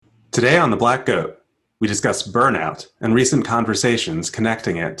Today on The Black Goat, we discuss burnout and recent conversations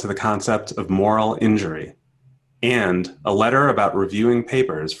connecting it to the concept of moral injury, and a letter about reviewing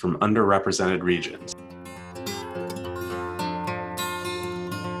papers from underrepresented regions.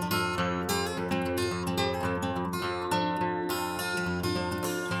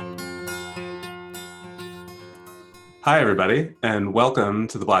 Hi, everybody, and welcome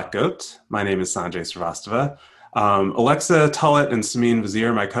to The Black Goat. My name is Sanjay Srivastava. Alexa Tullett and Samin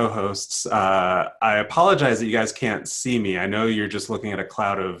Vazir, my co-hosts, I apologize that you guys can't see me. I know you're just looking at a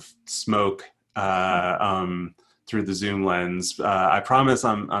cloud of smoke through the Zoom lens. I promise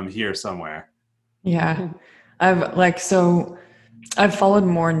I'm here somewhere. Yeah. I've followed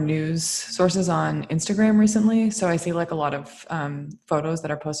more news sources on Instagram recently. So I see like a lot of photos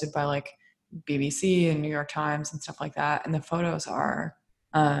that are posted by like BBC and New York Times and stuff like that. And the photos are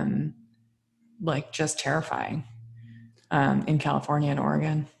like just terrifying in California and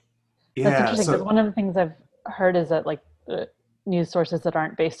Oregon. That's interesting because one of the things I've heard is that like the news sources that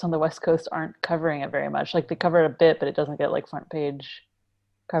aren't based on the West Coast aren't covering it very much. Like they cover it a bit, but it doesn't get like front page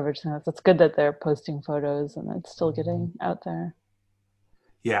coverage. So it's good that they're posting photos and it's still getting out there.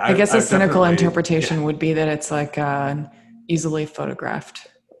 Yeah, I guess a cynical interpretation would be that it's like an easily photographed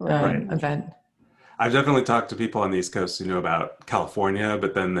event. I've definitely talked to people on the East Coast who know about California,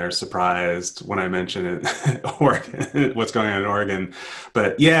 but then they're surprised when I mention it, Oregon, what's going on in Oregon.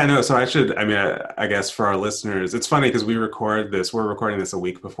 But yeah, no, so I guess for our listeners, it's funny because we're recording this a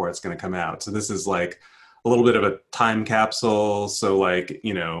week before it's going to come out. So this is like a little bit of a time capsule. So like,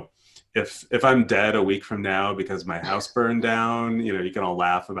 you know, if I'm dead a week from now because my house burned down, you know, you can all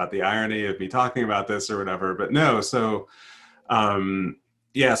laugh about the irony of me talking about this or whatever, but no. So,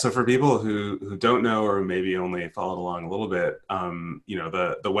 yeah, so for people who don't know or maybe only followed along a little bit, you know,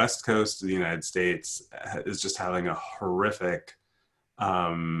 the West Coast of the United States is just having a horrific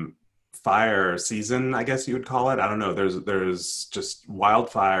fire season, I guess you would call it. I don't know. There's just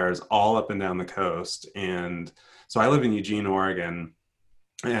wildfires all up and down the coast, and so I live in Eugene, Oregon,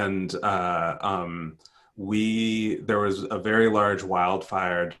 and there was a very large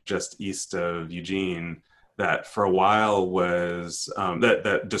wildfire just east of Eugene that for a while was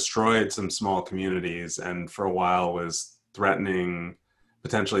that destroyed some small communities, and for a while was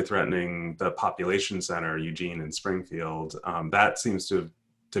potentially threatening the population center, Eugene and Springfield. That seems to have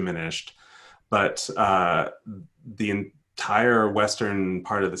diminished, but the entire western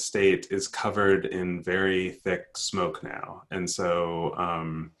part of the state is covered in very thick smoke now, and so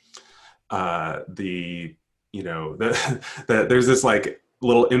there's this like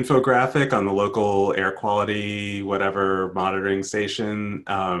little infographic on the local air quality whatever monitoring station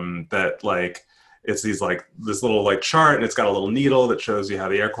that like it's this little like chart, and it's got a little needle that shows you how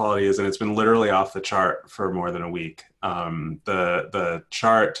the air quality is, and it's been literally off the chart for more than a week. The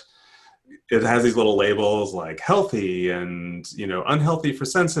chart, it has these little labels like healthy and, you know, unhealthy for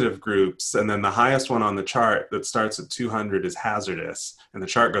sensitive groups, and then the highest one on the chart that starts at 200 is hazardous, and the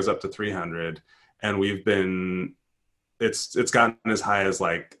chart goes up to 300, and it's gotten as high as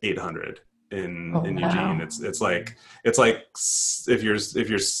like 800 in Eugene. It's like if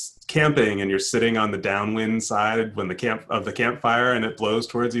you're camping and you're sitting on the downwind side when the campfire and it blows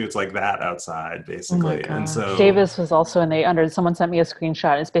towards you, it's like that outside basically. And so Davis was also someone sent me a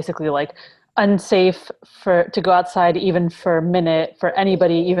screenshot. It's basically like unsafe to go outside even for a minute for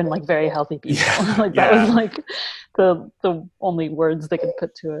anybody, even like very healthy people. Yeah, like that was like the only words they could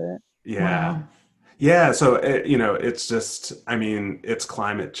put to it. Yeah. Wow. Yeah, so it's just, I mean, it's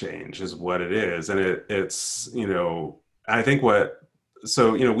climate change is what it is, and it's, you know, I think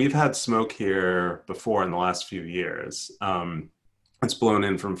we've had smoke here before in the last few years. It's blown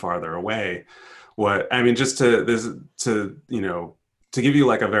in from farther away. Just to give you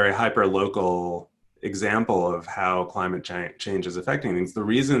like a very hyper local example of how climate change is affecting things.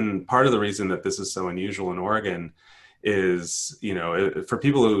 Part of the reason that this is so unusual in Oregon is, you know, for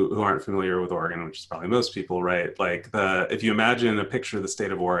people who aren't familiar with Oregon, which is probably most people, right? Like if you imagine a picture of the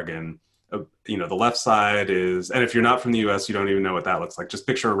state of Oregon, you know, the left side is, and if you're not from the US, you don't even know what that looks like. Just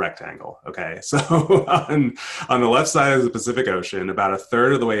picture a rectangle. Okay. So on the left side is the Pacific Ocean. About a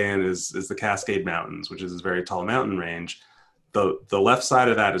third of the way in is the Cascade Mountains, which is this very tall mountain range. The left side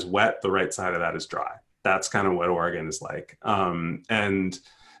of that is wet. The right side of that is dry. That's kind of what Oregon is like. And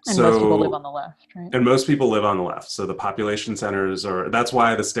most people live on the left, right? And most people live on the left. So the population centers that's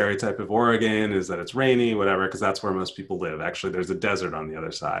why the stereotype of Oregon is that it's rainy, whatever, because that's where most people live. Actually, there's a desert on the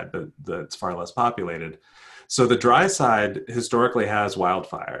other side, but that's far less populated. So the dry side historically has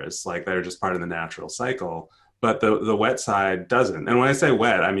wildfires, like they're just part of the natural cycle, but the wet side doesn't. And when I say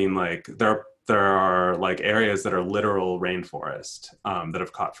wet, I mean like there are there are like areas that are literal rainforest that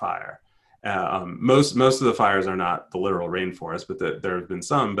have caught fire. Most of the fires are not the literal rainforest, but there have been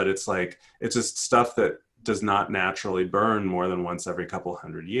some. But it's like it's just stuff that does not naturally burn more than once every couple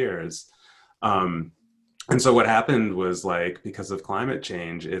hundred years. And so what happened was like because of climate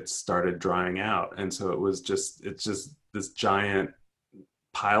change, it started drying out, and so it's just this giant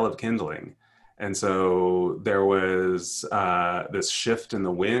pile of kindling. And so there was this shift in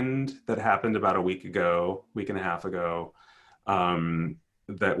the wind that happened about a week and a half ago,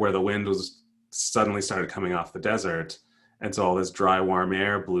 that where the wind was suddenly started coming off the desert. And so all this dry, warm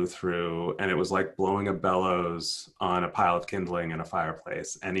air blew through, and it was like blowing a bellows on a pile of kindling in a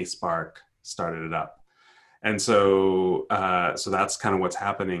fireplace. Any spark started it up. And so so that's kind of what's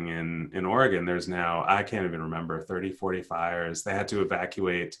happening in Oregon. There's now, I can't even remember, 30, 40 fires. They had to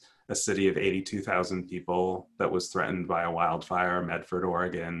evacuate a city of 82,000 people that was threatened by a wildfire, Medford,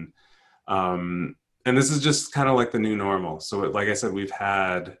 Oregon. And this is just kind of like the new normal. So like I said, we've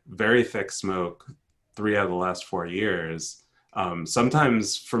had very thick smoke 3 out of the last 4 years.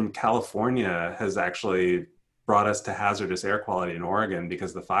 Sometimes from California has actually brought us to hazardous air quality in Oregon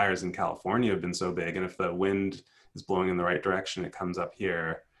because the fires in California have been so big. And if the wind is blowing in the right direction, it comes up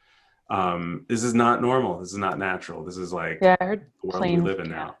here. This is not normal. This is not natural. This is like Yeah, I heard the world we live in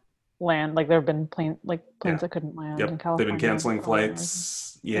now. Land, like there have been planes that couldn't land in California. They've been canceling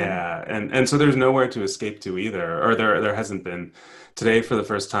flights. Yeah. And so there's nowhere to escape to either, or there hasn't been. Today, for the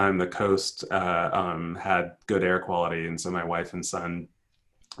first time, the coast had good air quality, and so my wife and son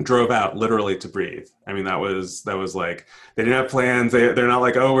drove out literally to breathe. I mean, that was like, they didn't have plans. They're not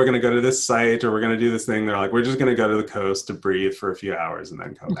like, oh, we're going to go to this site or we're going to do this thing. They're like, we're just going to go to the coast to breathe for a few hours and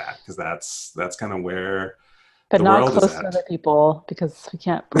then go back, because that's kind of where but the not world close is to at. other people because we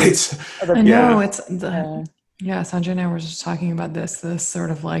can't breathe. Right. I know it's Yeah. yeah, Sanjay and I were just talking about this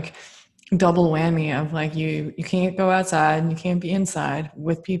sort of like double whammy of like you can't go outside and you can't be inside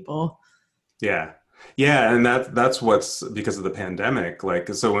with people. Yeah. Yeah, and that's what's because of the pandemic.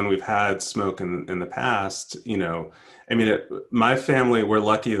 Like, so when we've had smoke in the past, I mean, my family, we're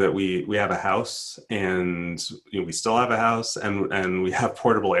lucky that we have a house, and we still have a house, and we have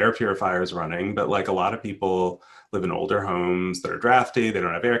portable air purifiers running. But like a lot of people live in older homes that are drafty, they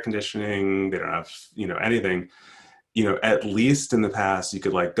don't have air conditioning, they don't have anything. At least in the past, you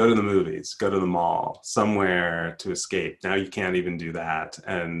could like go to the movies, go to the mall, somewhere to escape. Now you can't even do that.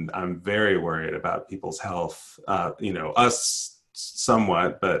 And I'm very worried about people's health, us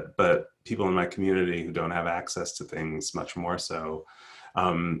somewhat, but people in my community who don't have access to things much more so.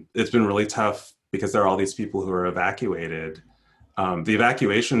 It's been really tough because there are all these people who are evacuated. The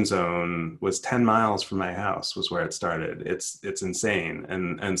evacuation zone was 10 miles from my house was where it started. It's insane.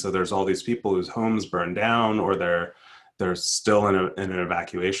 And so there's all these people whose homes burned down, or they're still in an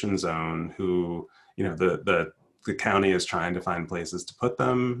evacuation zone who, the county is trying to find places to put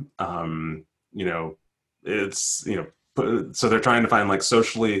them. So they're trying to find like so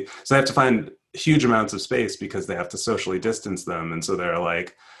they have to find huge amounts of space because they have to socially distance them. And so they're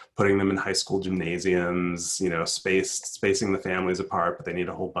like putting them in high school gymnasiums, spacing the families apart, but they need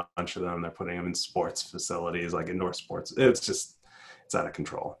a whole bunch of them. They're putting them in sports facilities, like indoor sports. It's out of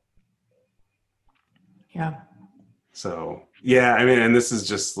control. Yeah. So, yeah, I mean, and this is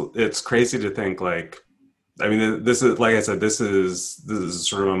just, it's crazy to think like, I mean, this is, like I said, this is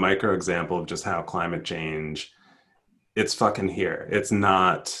sort of a micro example of just how climate change, it's fucking here. It's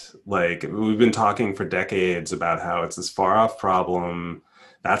not like, we've been talking for decades about how it's this far off problem.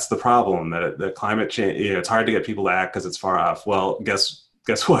 That's the problem, that the climate change, it's hard to get people to act because it's far off. Well, guess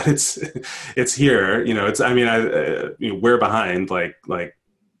what? It's here. We're behind. Like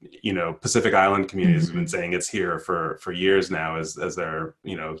Pacific Island communities have been saying it's here for years now, as they're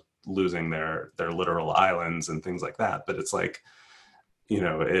losing their literal islands and things like that. But it's like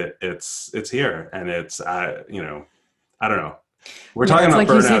it's here, and it's I don't know. We're talking about like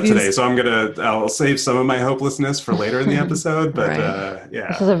burnout today, so I'll save some of my hopelessness for later in the episode. But right. Yeah,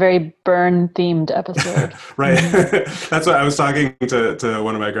 this is a very burn-themed episode. Right. That's what I was talking to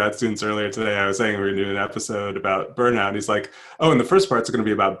one of my grad students earlier today. I was saying we're going to do an episode about burnout. He's like, "Oh, and the first part's going to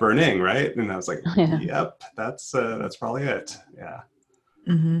be about burning, right?" And I was like, "Yep, that's probably it." Yeah.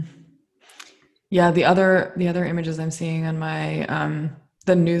 Mm-hmm. Yeah. The other images I'm seeing on my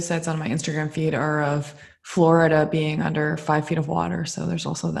the news sites on my Instagram feed are of Florida being under 5 feet of water. So there's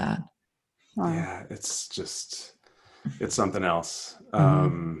also that. Wow. Yeah, it's something else.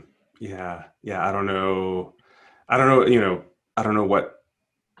 Mm-hmm. Yeah. I don't know. I don't know what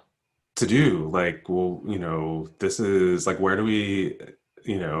to do. Like, well, this is like, where do we,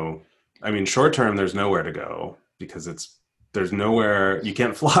 I mean, short term, there's nowhere to go because it's there's nowhere you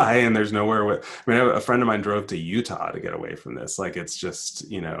can't fly, and there's nowhere I mean, a friend of mine drove to Utah to get away from this. Like, it's just,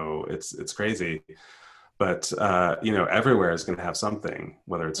 it's crazy. But everywhere is going to have something,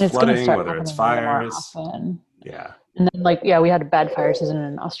 whether it's It's going to flooding, start whether it's happening more and more fires. often. Yeah. And then like, yeah, we had a bad fire season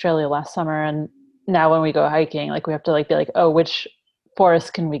in Australia last summer. And now when we go hiking, like we have to like be like, oh, which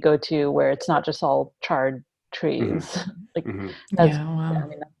forest can we go to where it's not just all charred trees? Mm-hmm. Like Mm-hmm. that's, Wow. I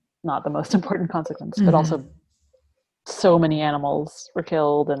mean, that's not the most important consequence, but Mhm. also so many animals were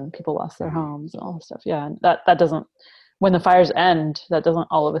killed and people lost their Mm-hmm. homes and all this stuff. Yeah. And that doesn't, when the fires end, that doesn't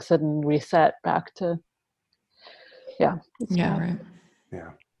all of a sudden reset back to, yeah. Yeah, bad. right. Yeah.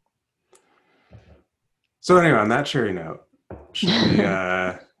 So anyway, on that cheery note,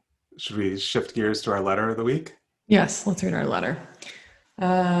 should we shift gears to our letter of the week? Yes, let's read our letter.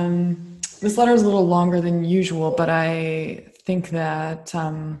 This letter is a little longer than usual, but I think that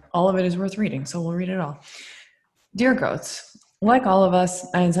all of it is worth reading, so we'll read it all. Dear Goats, like all of us,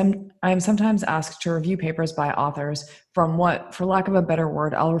 I am sometimes asked to review papers by authors from what, for lack of a better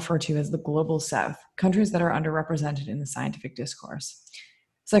word, I'll refer to as the Global South, countries that are underrepresented in the scientific discourse.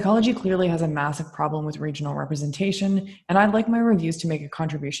 Psychology clearly has a massive problem with regional representation, and I'd like my reviews to make a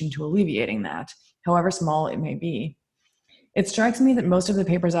contribution to alleviating that, however small it may be. It strikes me that most of the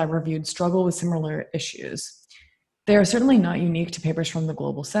papers I've reviewed struggle with similar issues. They are certainly not unique to papers from the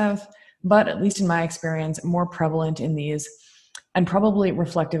Global South, but at least in my experience, more prevalent in these and probably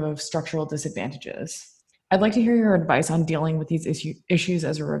reflective of structural disadvantages. I'd like to hear your advice on dealing with these issues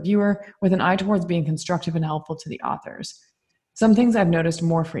as a reviewer, with an eye towards being constructive and helpful to the authors. Some things I've noticed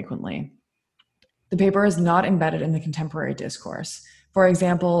more frequently. The paper is not embedded in the contemporary discourse. For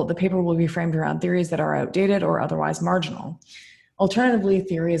example, the paper will be framed around theories that are outdated or otherwise marginal. Alternatively,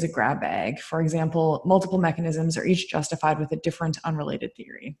 theory is a grab bag. For example, multiple mechanisms are each justified with a different, unrelated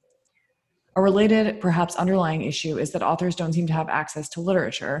theory. A related, perhaps underlying issue is that authors don't seem to have access to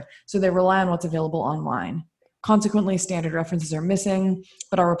literature, so they rely on what's available online. Consequently, standard references are missing,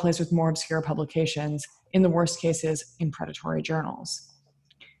 but are replaced with more obscure publications, in the worst cases, in predatory journals.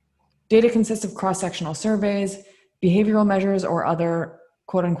 Data consists of cross-sectional surveys. Behavioral measures or other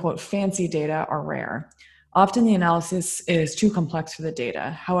quote-unquote fancy data are rare. Often the analysis is too complex for the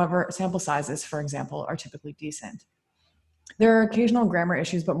data. However, sample sizes, for example, are typically decent. There are occasional grammar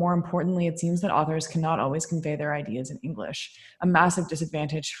issues, but more importantly, it seems that authors cannot always convey their ideas in English, a massive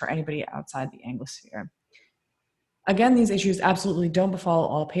disadvantage for anybody outside the Anglosphere. Again, these issues absolutely don't befall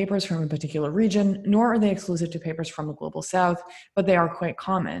all papers from a particular region, nor are they exclusive to papers from the Global South, but they are quite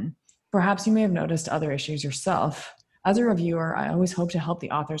common. Perhaps you may have noticed other issues yourself. As a reviewer, I always hope to help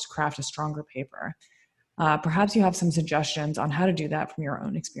the authors craft a stronger paper. Perhaps you have some suggestions on how to do that from your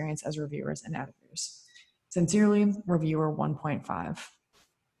own experience as reviewers and editors. Sincerely, Reviewer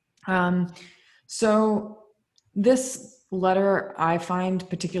 1.5. So this letter I find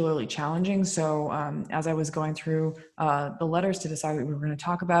particularly challenging. So as I was going through the letters to decide what we were going to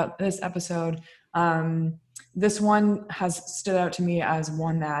talk about this episode, this one has stood out to me as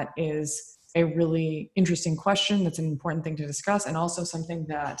one that is a really interesting question. That's an important thing to discuss, and also something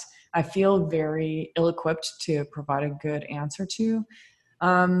that I feel very ill-equipped to provide a good answer to.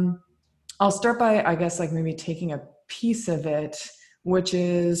 I'll start by, I guess, like maybe taking a piece of it, which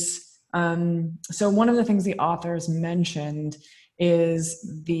is, so one of the things the authors mentioned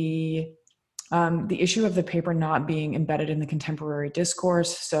is the issue of the paper not being embedded in the contemporary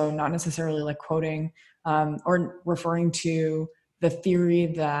discourse. So not necessarily like quoting or referring to the theory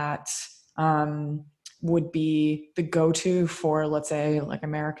that would be the go-to for, let's say, like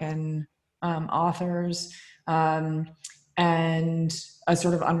American authors, and a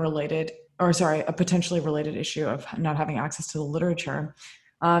sort of unrelated, or sorry, a potentially related issue of not having access to the literature.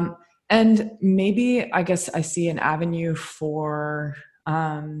 And maybe, I guess, I see an avenue for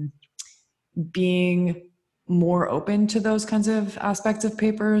being more open to those kinds of aspects of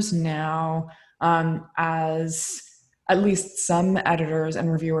papers now, as at least some editors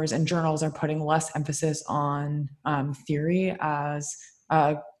and reviewers and journals are putting less emphasis on theory as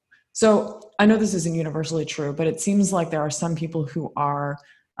so I know this isn't universally true, but it seems like there are some people who are,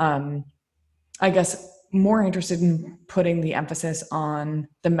 I guess, more interested in putting the emphasis on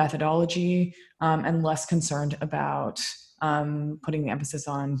the methodology and less concerned about putting the emphasis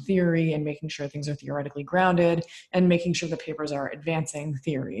on theory and making sure things are theoretically grounded and making sure the papers are advancing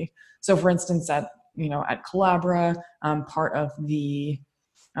theory. So for instance, at Collabra, part of the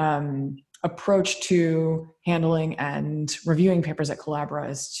approach to handling and reviewing papers at Collabra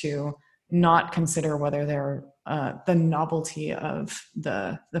is to not consider whether they're the novelty of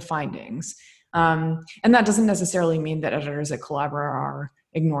the findings. And that doesn't necessarily mean that editors at Collabra are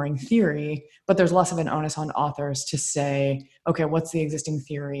ignoring theory, but there's less of an onus on authors to say, okay, what's the existing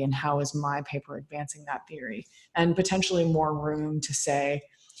theory and how is my paper advancing that theory? And potentially more room to say,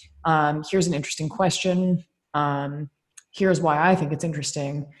 here's an interesting question. Here's why I think it's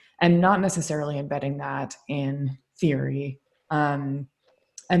interesting, and not necessarily embedding that in theory. And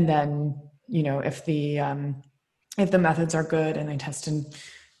then, if the methods are good and they test in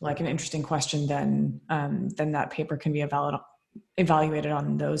like an interesting question, then that paper can be evaluated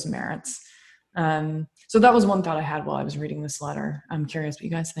on those merits. So that was one thought I had while I was reading this letter. I'm curious what you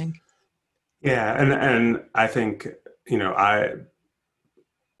guys think. Yeah, and I think,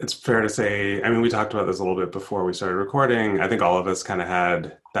 it's fair to say, I mean, we talked about this a little bit before we started recording. I think all of us kind of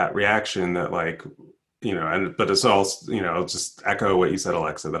had that reaction that like, but it's all, I'll just echo what you said,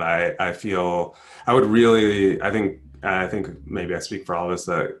 Alexa, that I feel I would really, I think maybe I speak for all of us,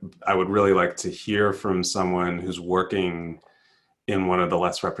 that I would really like to hear from someone who's working in one of the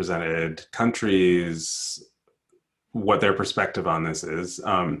less represented countries what their perspective on this is.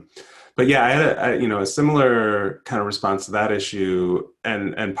 But yeah, I had a similar kind of response to that issue,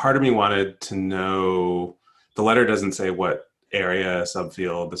 and part of me wanted to know. The letter doesn't say what area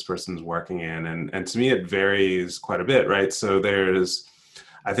subfield this person's working in, and to me it varies quite a bit, right? So there's,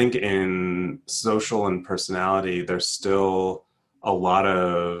 I think in social and personality, there's still a lot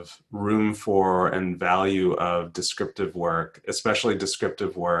of room for and value of descriptive work, especially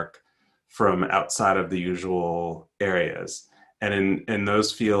descriptive work from outside of the usual areas. And in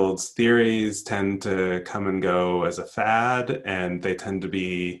those fields, theories tend to come and go as a fad, and they tend to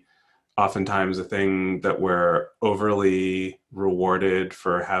be oftentimes a thing that we're overly rewarded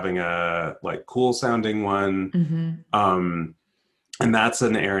for having a like cool sounding one. And that's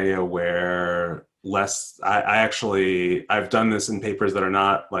an area where I've done this in papers that are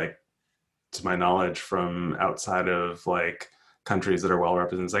not like, to my knowledge, from outside of like countries that are well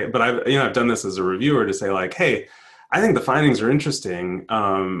represented. But I've done this as a reviewer to say like, hey, I think the findings are interesting.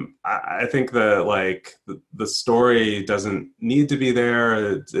 I think that like the story doesn't need to be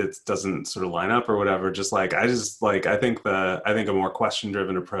there. It doesn't sort of line up or whatever. Just like I think a more question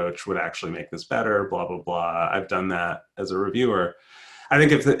driven approach would actually make this better. Blah blah blah. I've done that as a reviewer. I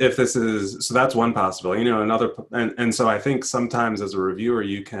think if this is, so that's one possibility. And so I think sometimes as a reviewer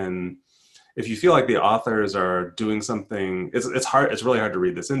you can, if you feel like the authors are doing something, it's really hard to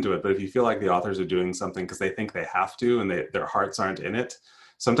read this into it, but if you feel like the authors are doing something because they think they have to and their hearts aren't in it,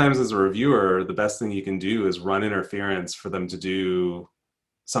 sometimes as a reviewer, the best thing you can do is run interference for them to do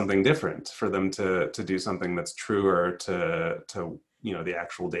something different, for them to do something that's truer to the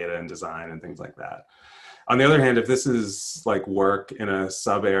actual data and design and things like that. On the other hand, if this is like work in a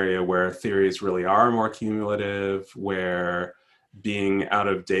sub area where theories really are more cumulative, where being out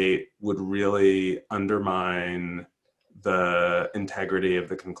of date would really undermine the integrity of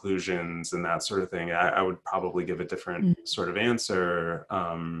the conclusions and that sort of thing, I would probably give a different sort of answer.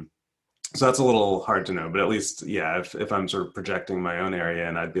 So that's a little hard to know, but at least, yeah, if I'm sort of projecting my own area,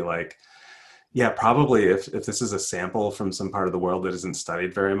 and I'd be like, yeah, probably if this is a sample from some part of the world that isn't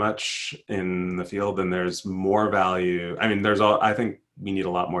studied very much in the field, then there's more value. I mean, I think we need a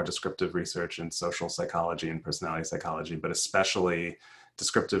lot more descriptive research in social psychology and personality psychology, but especially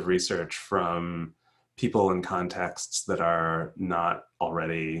descriptive research from people in contexts that are not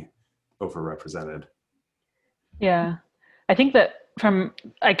already overrepresented. Yeah, I think that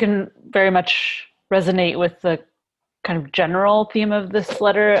I can very much resonate with the kind of general theme of this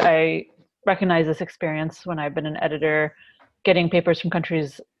letter. I recognize this experience when I've been an editor, getting papers from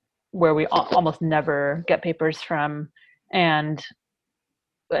countries where we almost never get papers from, and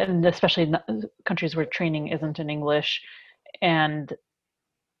especially countries where training isn't in English, and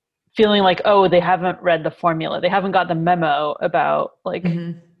feeling like, oh, they haven't read the formula, they haven't got the memo about like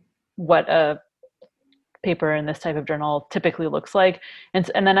what a paper in this type of journal typically looks like. And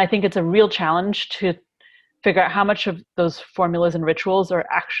then I think it's a real challenge to figure out how much of those formulas and rituals are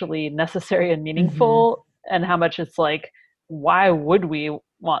actually necessary and meaningful, and how much it's like, why would we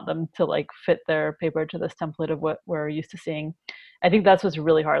want them to like fit their paper to this template of what we're used to seeing? I think that's what's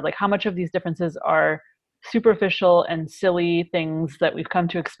really hard. Like, how much of these differences are superficial and silly things that we've come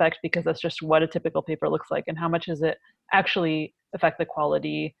to expect because that's just what a typical paper looks like, and how much does it actually affect the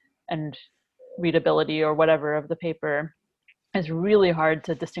quality and readability or whatever of the paper? Is really hard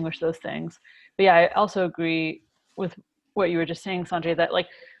to distinguish those things. But yeah, I also agree with what you were just saying, Sanjay, that like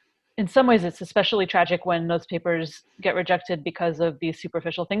in some ways it's especially tragic when those papers get rejected because of these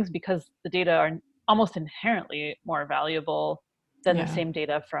superficial things, because the data are almost inherently more valuable than the same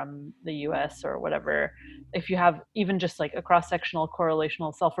data from the US or whatever. If you have even just like a cross-sectional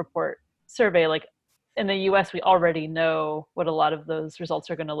correlational self-report survey, like in the US, we already know what a lot of those results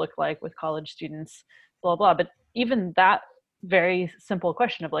are going to look like with college students, blah, blah. But even that very simple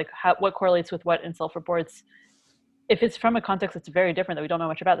question of like, what correlates with what in self-reports, if it's from a context that's very different that we don't know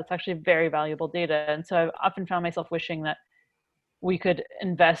much about, that's actually very valuable data. And so I've often found myself wishing that we could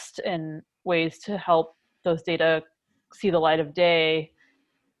invest in ways to help those data see the light of day.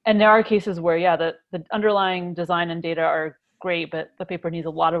 And there are cases where, yeah, the underlying design and data are great, but the paper needs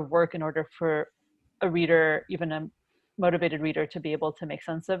a lot of work in order for a reader, even a motivated reader, to be able to make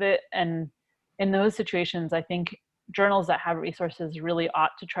sense of it. And in those situations, I think journals that have resources really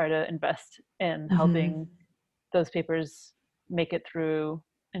ought to try to invest in helping those papers make it through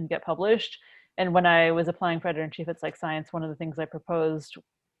and get published. And when I was applying for editor-in-chief at Psych Science, one of the things I proposed,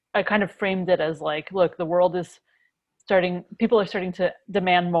 I kind of framed it as like, look, the world is people are starting to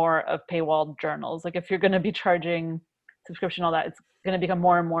demand more of paywalled journals. Like if you're going to be charging subscription, all that, it's going to become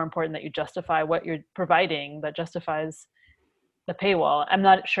more and more important that you justify what you're providing that justifies the paywall. I'm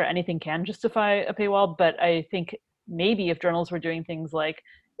not sure anything can justify a paywall, but I think maybe if journals were doing things like,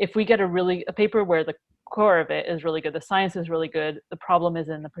 if we get a paper where the core of it is really good, the science is really good, the problem is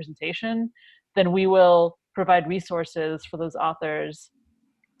in the presentation, then we will provide resources for those authors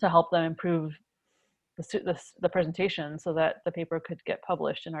to help them improve the presentation so that the paper could get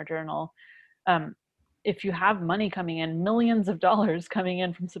published in our journal. If you have money coming in, millions of dollars coming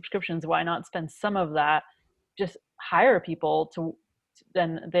in from subscriptions, why not spend some of that, just hire people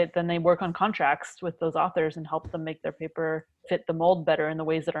then they work on contracts with those authors and help them make their paper fit the mold better in the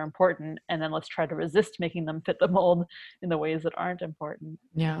ways that are important. And then let's try to resist making them fit the mold in the ways that aren't important.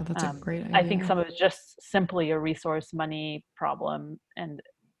 Yeah, that's a great idea. I think some of it's just simply a resource money problem. And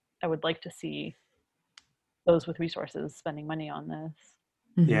I would like to see those with resources spending money on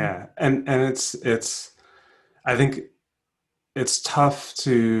this. Yeah. And it's, I think it's tough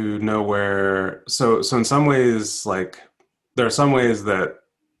to know where, so in some ways, like, there are some ways that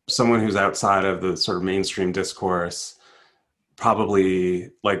someone who's outside of the sort of mainstream discourse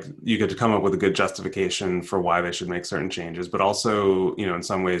probably, like, you get to come up with a good justification for why they should make certain changes, but also, you know, in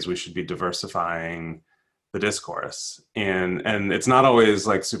some ways we should be diversifying the discourse. And it's not always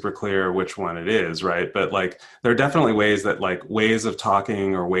like super clear which one it is, right? But like, there are definitely ways that like ways of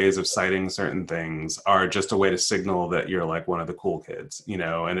talking or ways of citing certain things are just a way to signal that you're like one of the cool kids, you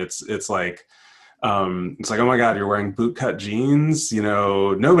know? And it's like, oh my God, you're wearing bootcut jeans. You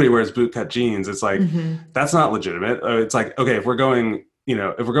know, nobody wears bootcut jeans. It's like, that's not legitimate. It's like, okay, if we're going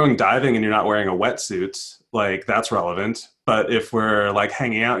diving and you're not wearing a wetsuit, like that's relevant. But if we're like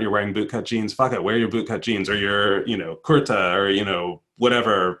hanging out and you're wearing bootcut jeans, fuck it, wear your bootcut jeans or your, you know, kurta or, you know,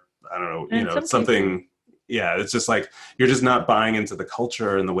 whatever, I don't know, you know, something. Yeah, it's just like, you're just not buying into the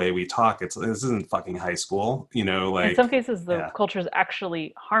culture and the way we talk. This isn't fucking high school, you know, like. In some cases, the culture is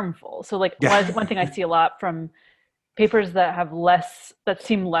actually harmful. So like one thing I see a lot from papers that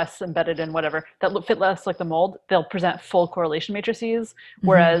seem less embedded in whatever, that fit less like the mold, they'll present full correlation matrices,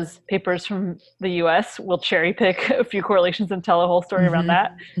 whereas papers from the US will cherry pick a few correlations and tell a whole story around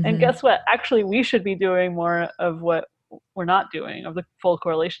that. And guess what? Actually, we should be doing more of what we're not doing, of the full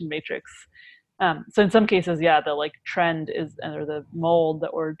correlation matrix. So in some cases, yeah, the like trend is, or the mold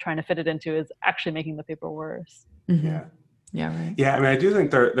that we're trying to fit it into is actually making the paper worse. Yeah. Yeah, right. Yeah, I mean, I do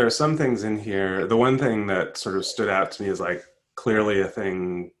think there are some things in here. The one thing that sort of stood out to me is like clearly a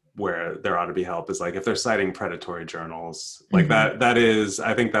thing where there ought to be help is like if they're citing predatory journals, like that is,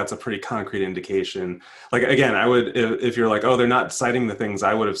 I think that's a pretty concrete indication. Like, again, I would, if you're like, oh, they're not citing the things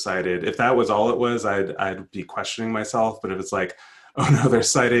I would have cited, if that was all it was, I'd be questioning myself. But if it's like, oh no, they're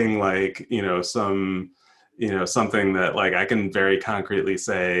citing like, you know, something that like I can very concretely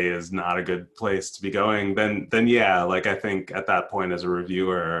say is not a good place to be going, then yeah, like I think at that point as a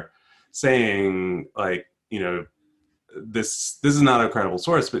reviewer saying like, you know, this is not a credible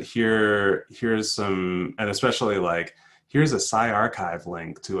source, but here's some, and especially like, here's a PsyArXiv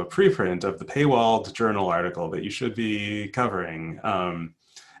link to a preprint of the paywalled journal article that you should be covering.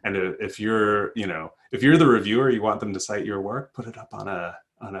 And if you're the reviewer, you want them to cite your work, put it up on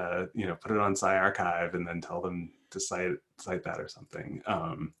put it on PsyArXiv and then tell them to cite that or something.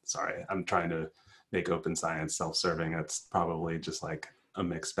 Sorry, I'm trying to make open science self-serving. That's probably just like a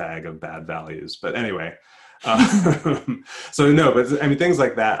mixed bag of bad values. But anyway, so no, but I mean, things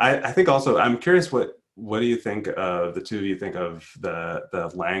like that. I think also, I'm curious what do you think of, the two of you think of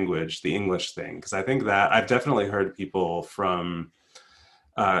the language, the English thing? Because I think that I've definitely heard people from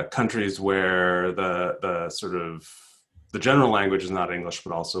countries where the sort of the general language is not English,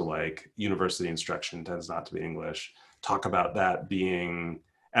 but also like university instruction tends not to be English, talk about that being,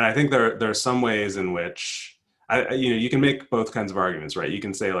 and I think there are some ways in which you can make both kinds of arguments, right? You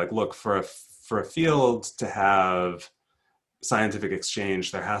can say like, look, for for a field to have scientific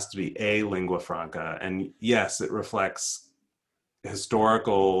exchange, there has to be a lingua franca. And yes, it reflects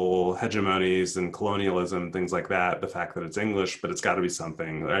historical hegemonies and colonialism, things like that, the fact that it's English, but it's got to be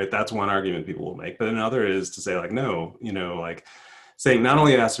something, right? That's one argument people will make. But another is to say, like, no, like saying not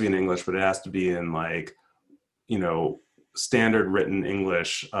only it has to be in English, but it has to be in, like, standard written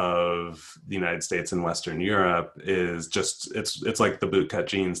English of the United States and Western Europe is just, it's like the bootcut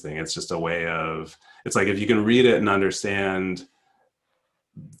jeans thing. It's just a way of, it's like, if you can read it and understand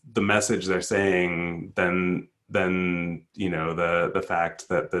the message they're saying, then the fact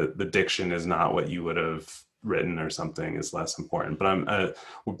that the diction is not what you would have written or something is less important. But I'm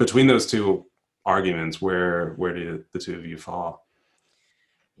between those two arguments, where do the two of you fall?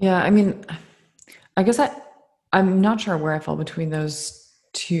 Yeah, I mean, I guess I'm not sure where I fall between those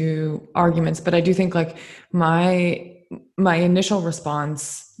two arguments, but I do think, like, my initial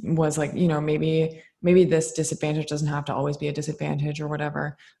response was like, maybe this disadvantage doesn't have to always be a disadvantage or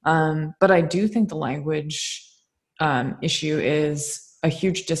whatever. But I do think the language issue is a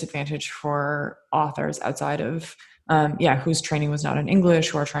huge disadvantage for authors outside of whose training was not in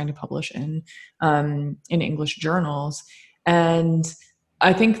English, who are trying to publish in English journals. And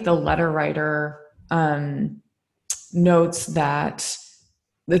I think the letter writer notes that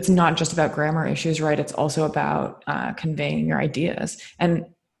it's not just about grammar issues, right? It's also about conveying your ideas. And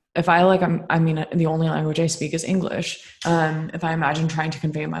if I the only language I speak is English. If I imagine trying to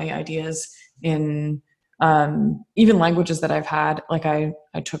convey my ideas in even languages that I've had, like I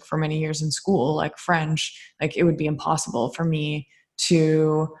took for many years in school, like French, like it would be impossible for me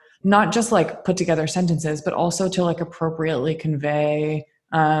to not just like put together sentences, but also to like appropriately convey,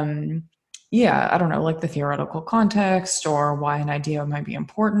 I don't know, like the theoretical context or why an idea might be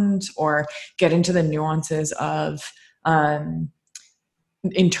important, or get into the nuances of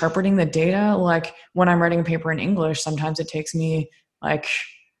interpreting the data. Like when I'm writing a paper in English, sometimes it takes me like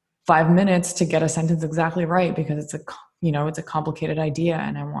 5 minutes to get a sentence exactly right, because it's a complicated idea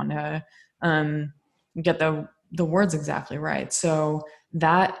and I want to get the words exactly right. So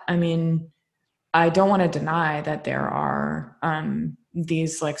that, I mean, I don't want to deny that there are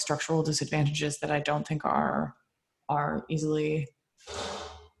these like structural disadvantages that I don't think are easily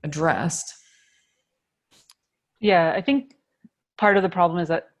addressed. Yeah, I think part of the problem is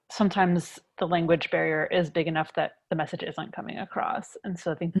that sometimes the language barrier is big enough that the message isn't coming across. And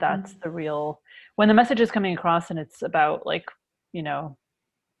so I think that's the real, when the message is coming across and it's about like,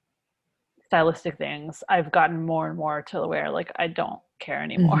 stylistic things, I've gotten more and more to where like I don't care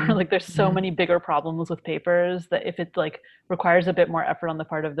anymore. Like there's so many bigger problems with papers that if it like requires a bit more effort on the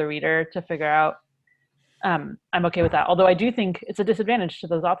part of the reader to figure out, I'm okay with that. Although I do think it's a disadvantage to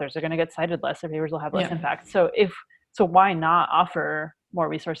those authors. They're going to get cited less. Their papers will have less impact. So why not offer more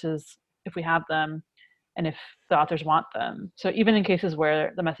resources if we have them and if the authors want them? So even in cases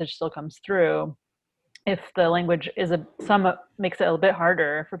where the message still comes through, if the language is makes it a bit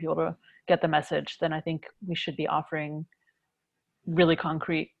harder for people to get the message, then I think we should be offering really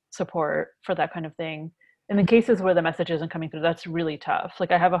concrete support for that kind of thing. And in cases where the message isn't coming through, that's really tough.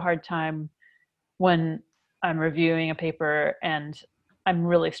 Like I have a hard time when I'm reviewing a paper and I'm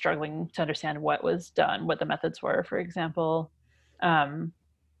really struggling to understand what was done, what the methods were, for example.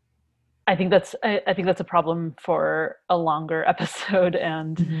 I think that's a problem for a longer episode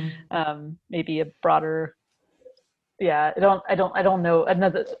and maybe a broader. Yeah, I don't know.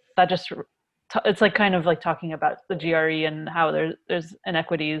 Another that just it's like kind of like talking about the GRE and how there's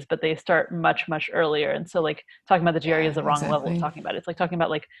inequities, but they start much earlier. And so like talking about the GRE is the wrong level of talking about it. It's like talking about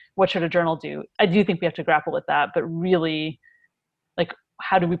like what should a journal do. I do think we have to grapple with that, but really, like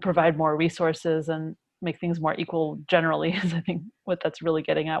how do we provide more resources and make things more equal generally is I think what that's really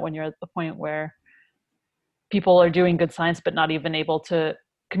getting at when you're at the point where people are doing good science but not even able to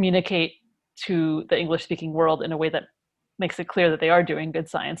communicate to the English speaking world in a way that makes it clear that they are doing good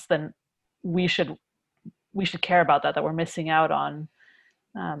science. Then we should care about that we're missing out on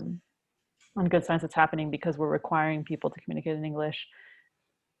good science that's happening because we're requiring people to communicate in English.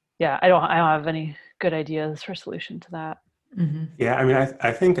 Yeah, I don't have any good ideas for solution to that. Yeah, I mean,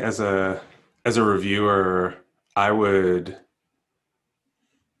 I think as a reviewer, I would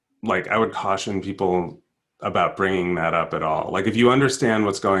caution people about bringing that up at all. Like if you understand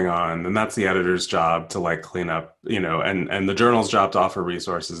what's going on, then that's the editor's job to like clean up, and the journal's job to offer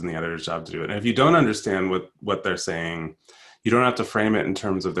resources and the editor's job to do it. And if you don't understand what they're saying, you don't have to frame it in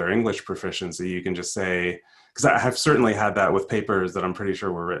terms of their English proficiency. You can just say, because I have certainly had that with papers that I'm pretty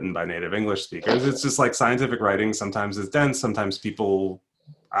sure were written by native English speakers. It's just like scientific writing sometimes is dense. Sometimes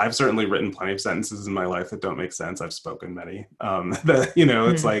I've certainly written plenty of sentences in my life that don't make sense. I've spoken many,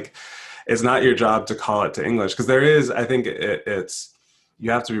 it's like, it's not your job to call it to English, because there is, I think it's,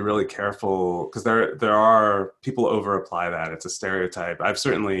 you have to be really careful, because there are people over apply that. It's a stereotype. I've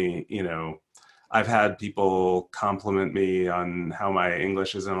certainly, I've had people compliment me on how my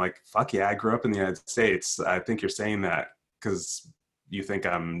English is, and I'm like, fuck yeah, I grew up in the United States. I think you're saying that because you think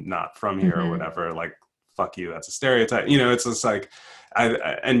I'm not from here or whatever. Like, fuck you, that's a stereotype. It's just like,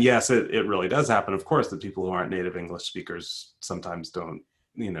 and yes, it really does happen, of course, that people who aren't native English speakers sometimes don't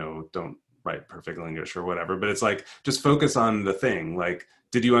write perfect English or whatever. But it's like, just focus on the thing. Like,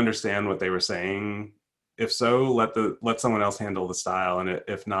 did you understand what they were saying? If so, let someone else handle the style. And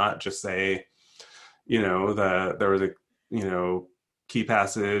if not, just say, there was a, key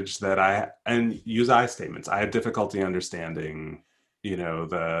passage that and use I statements. I had difficulty understanding,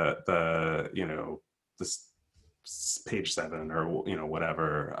 this page 7 or,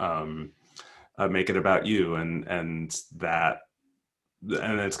 whatever, make it about you. And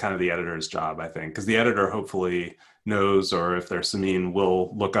it's kind of the editor's job, I think, because the editor hopefully knows, or if they're Samin,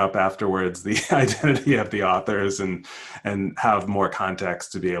 will look up afterwards the identity of the authors and have more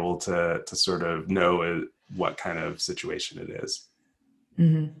context to be able to sort of know what kind of situation it is.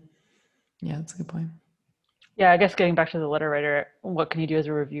 Mm-hmm. Yeah, that's a good point. Yeah, I guess getting back to the letter writer, what can you do as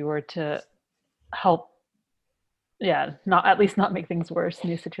a reviewer to help, at least not make things worse in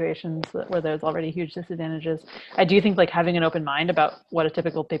these situations where there's already huge disadvantages? I do think like having an open mind about what a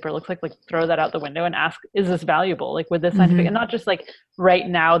typical paper looks like throw that out the window and ask, is this valuable? Like, with this scientific, and not just like right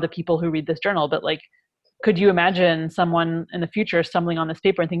now, the people who read this journal, but like, could you imagine someone in the future stumbling on this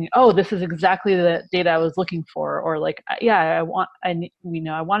paper and thinking, oh, this is exactly the data I was looking for, or like, I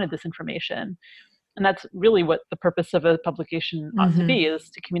wanted this information. And that's really what the purpose of a publication ought to be, is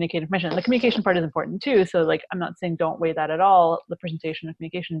to communicate information. And the communication part is important too. So like, I'm not saying don't weigh that at all, the presentation of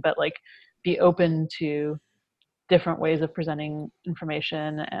communication, but like, be open to different ways of presenting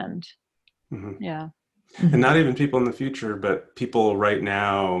information. And and not even people in the future, but people right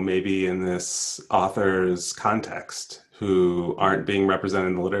now, maybe in this author's context, who aren't being represented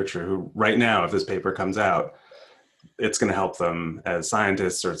in the literature, who right now, if this paper comes out, it's going to help them as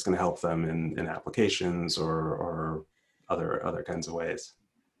scientists, or it's going to help them in applications or other kinds of ways.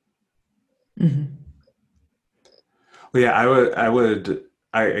 Well, yeah,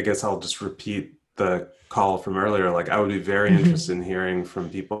 I guess I'll just repeat the call from earlier. Like, I would be very interested in hearing from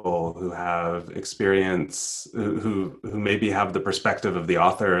people who have experience, who maybe have the perspective of the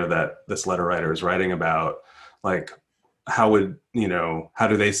author that this letter writer is writing about. Like, how do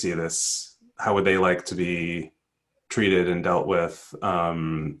they see this? How would they like to be treated and dealt with?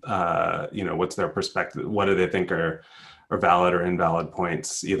 What's their perspective? What do they think are valid or invalid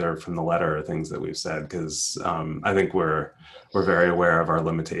points, either from the letter or things that we've said? Because I think we're very aware of our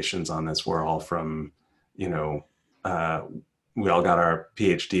limitations on this. We're all from, we all got our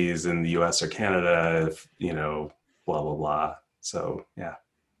PhDs in the US or Canada, blah, blah, blah. So, yeah.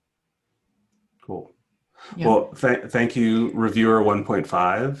 Cool. Yeah. Well, thank you, Reviewer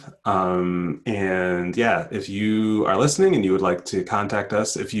 1.5. And yeah, if you are listening and you would like to contact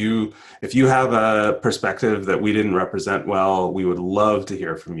us, if you have a perspective that we didn't represent well, we would love to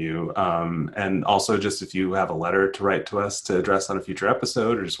hear from you. And also, just if you have a letter to write to us to address on a future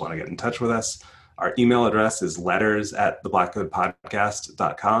episode, or just want to get in touch with us, our email address is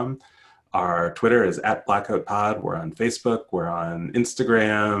letters@theblackcoatpodcast.com. Our Twitter is @BlackCoatPod. We're on Facebook. We're on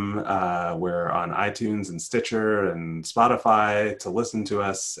Instagram. We're on iTunes and Stitcher and Spotify to listen to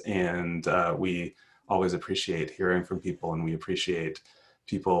us. And we always appreciate hearing from people, and we appreciate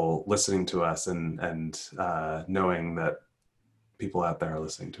people listening to us and knowing that people out there are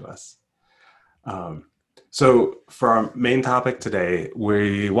listening to us. So for our main topic today,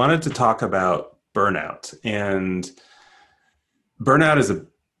 we wanted to talk about burnout. And burnout is a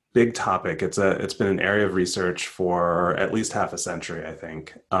big topic. It's been an area of research for at least half a century, I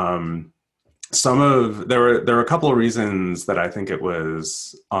think. There were a couple of reasons that I think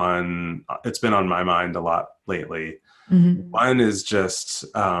it's been on my mind a lot lately. One is just,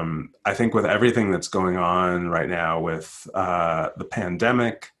 I think with everything that's going on right now with the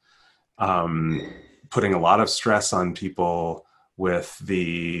pandemic, putting a lot of stress on people, with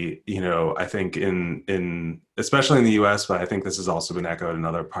the, I think especially in the US, but I think this has also been echoed in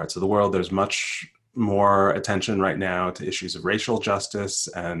other parts of the world, there's much more attention right now to issues of racial justice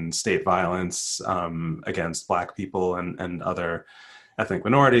and state violence against Black people and other ethnic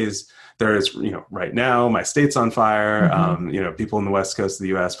minorities. There's, right now, my state's on fire, people in the West Coast of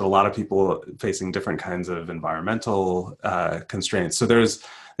the US, but a lot of people facing different kinds of environmental constraints. So there's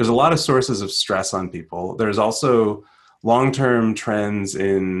a lot of sources of stress on people. There's also long-term trends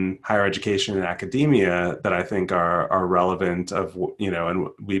in higher education and academia that I think are relevant of, and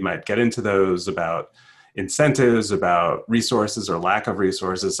we might get into those about incentives, about resources or lack of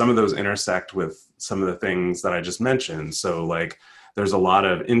resources. Some of those intersect with some of the things that I just mentioned. So like there's a lot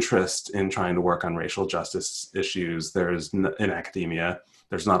of interest in trying to work on racial justice issues. In academia,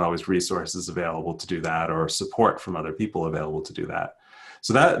 there's not always resources available to do that or support from other people available to do that.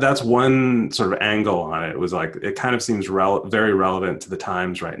 So that's one sort of angle on it. It was like, it kind of seems very relevant to the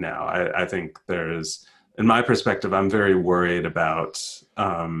times right now. I think in my perspective, I'm very worried about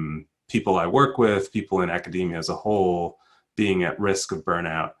people I work with, people in academia as a whole, being at risk of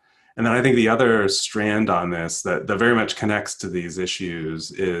burnout. And then I think the other strand on this that very much connects to these issues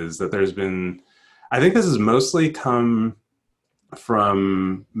is that I think this has mostly come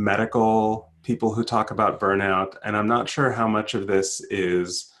from medical people who talk about burnout. And I'm not sure how much of this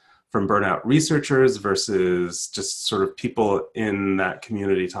is from burnout researchers versus just sort of people in that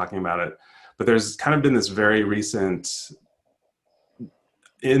community talking about it. But there's kind of been this very recent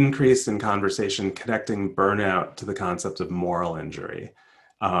increase in conversation connecting burnout to the concept of moral injury.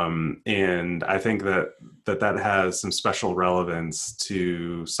 And I think that has some special relevance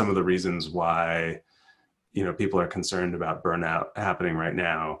to some of the reasons why, people are concerned about burnout happening right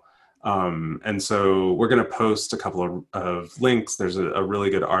now. And so we're going to post a couple of links. There's a really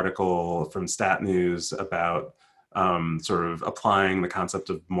good article from Stat News about sort of applying the concept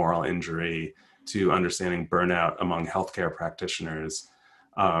of moral injury to understanding burnout among healthcare practitioners.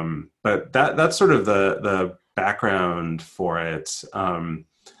 But that's sort of the background for it.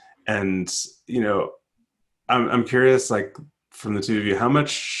 And, I'm curious, like from the two of you, how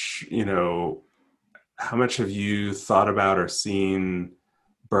much have you thought about or seen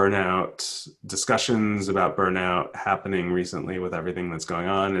burnout, discussions about burnout happening recently with everything that's going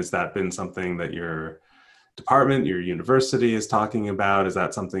on? Has that been something that your department, your university is talking about? Is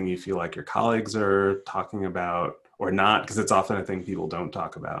that something you feel like your colleagues are talking about or not? Because it's often a thing people don't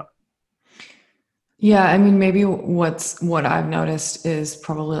talk about. Yeah, I mean, maybe what I've noticed is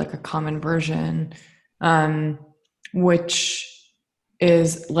probably like a common version, which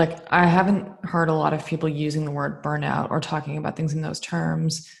is like, I haven't heard a lot of people using the word burnout or talking about things in those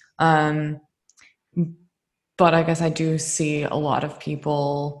terms. But I guess I do see a lot of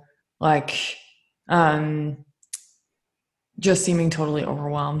people like just seeming totally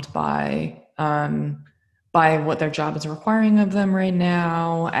overwhelmed by what their job is requiring of them right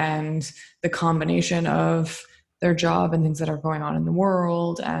now, and the combination of their job and things that are going on in the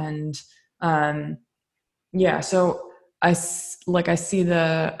world. And so I see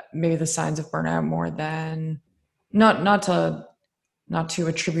maybe the signs of burnout more than not to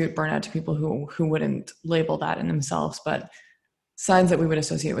attribute burnout to people who wouldn't label that in themselves, but signs that we would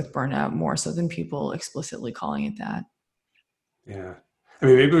associate with burnout more so than people explicitly calling it that. Yeah. I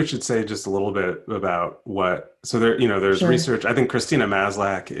mean, maybe we should say just a little bit about there's Sure. research. I think Christina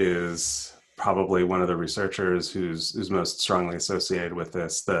Maslach is probably one of the researchers who's most strongly associated with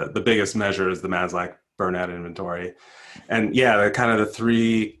this. The biggest measure is the Maslach burnout inventory. And yeah, there's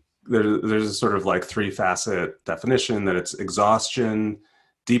a sort of like 3-facet definition that it's exhaustion,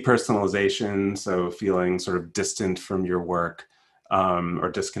 depersonalization, so feeling sort of distant from your work,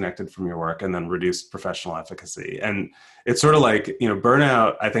 or disconnected from your work, and then reduced professional efficacy. And it's sort of like,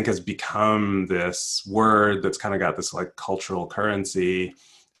 burnout, I think, has become this word that's kind of got this like cultural currency.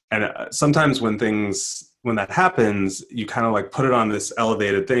 And sometimes when that happens, you kind of like put it on this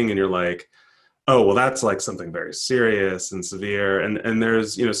elevated thing and you're like, oh, well, that's like something very serious and severe. And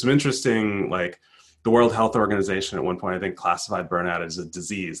there's, some interesting, like the World Health Organization at one point, I think, classified burnout as a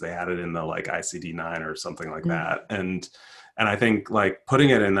disease. They had it in the like ICD-9 or something like that. And I think like putting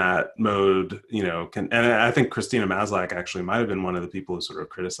it in that mode, and I think Christina Maslach actually might have been one of the people who sort of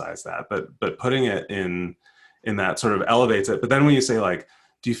criticized that, but putting it in that sort of elevates it. But then when you say like,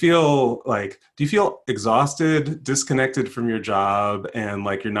 do you feel exhausted, disconnected from your job, and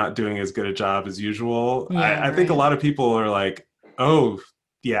like you're not doing as good a job as usual? Yeah, I think a lot of people are like, oh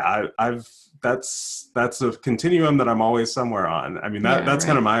yeah, that's a continuum that I'm always somewhere on. I mean, that's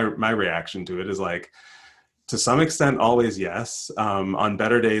kind of my reaction to it is like, to some extent, always yes. On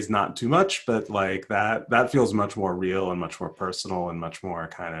better days, not too much, but like that feels much more real and much more personal and much more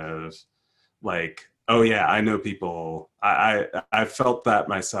kind of like, oh yeah, I know people. I felt that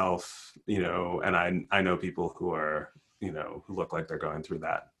myself, and I know people who are, who look like they're going through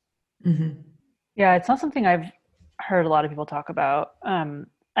that. Mm-hmm. Yeah, it's not something I've heard a lot of people talk about. I'm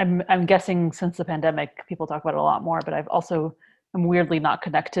guessing since the pandemic, people talk about it a lot more. But I'm weirdly not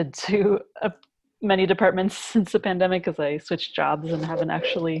connected to many departments since the pandemic because I switched jobs and haven't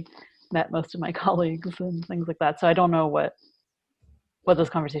actually met most of my colleagues and things like that. So I don't know what those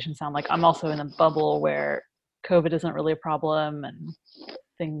conversations sound like. I'm also in a bubble where COVID isn't really a problem and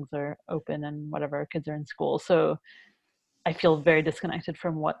things are open and whatever, kids are in school. So I feel very disconnected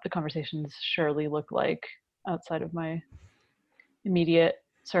from what the conversations surely look like outside of my immediate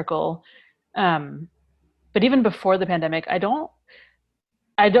circle. But even before the pandemic, I don't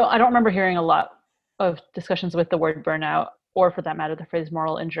remember hearing a lot of discussions with the word burnout, or for that matter, the phrase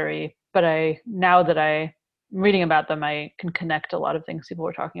moral injury. But now that I'm reading about them, I can connect a lot of things people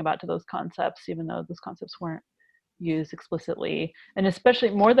were talking about to those concepts, even though those concepts weren't used explicitly, and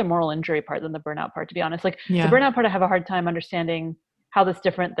especially more the moral injury part than the burnout part, to be honest. Like the burnout part, I have a hard time understanding how that's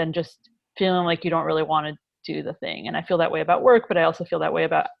different than just feeling like you don't really want to do the thing. And I feel that way about work, but I also feel that way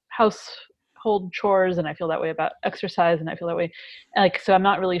about household chores, and I feel that way about exercise, and I feel that way. Like, so I'm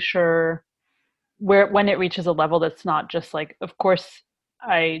not really sure when it reaches a level that's not just like, of course,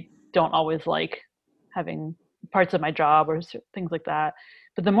 I don't always like having parts of my job or things like that.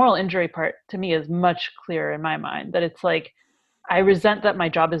 But the moral injury part to me is much clearer in my mind, that it's like, I resent that my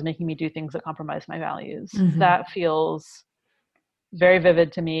job is making me do things that compromise my values. Mm-hmm. That feels very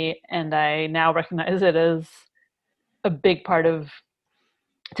vivid to me. And I now recognize it as a big part of,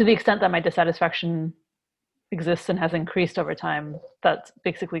 to the extent that my dissatisfaction exists and has increased over time, that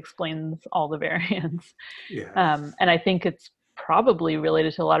basically explains all the variance. Yeah. And I think it's probably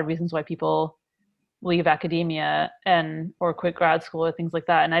related to a lot of reasons why people leave academia or quit grad school or things like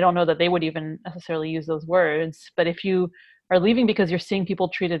that. And I don't know that they would even necessarily use those words, but if you are leaving because you're seeing people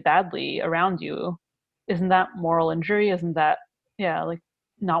treated badly around you, isn't that moral injury? Isn't that, like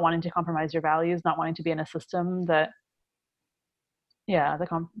not wanting to compromise your values, not wanting to be in a system that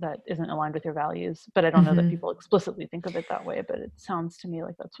isn't aligned with your values? But I don't know that people explicitly think of it that way, but it sounds to me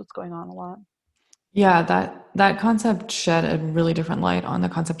like that's what's going on a lot. Yeah, that concept shed a really different light on the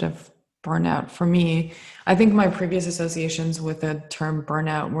concept of burnout for me. I think my previous associations with the term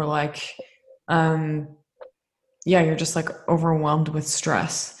burnout were like, you're just like overwhelmed with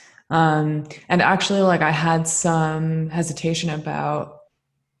stress. And actually, like I had some hesitation about,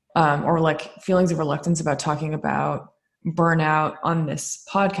 or like feelings of reluctance about talking about burnout on this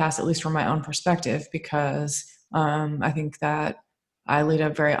podcast, at least from my own perspective, because I think that I lead a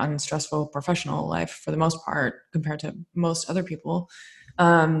very unstressful professional life for the most part compared to most other people.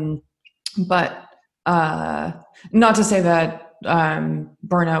 But not to say that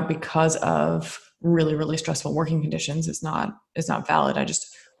burnout because of really, really stressful working conditions is not valid. I just,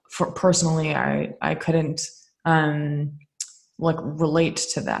 personally, I couldn't like relate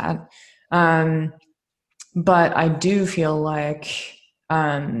to that. But I do feel like,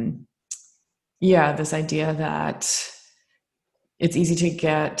 this idea that it's easy to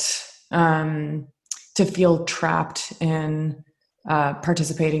get to feel trapped in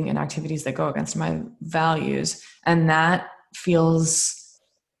participating in activities that go against my values. And that feels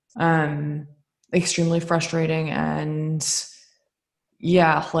extremely frustrating and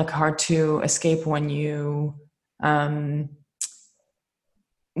like hard to escape when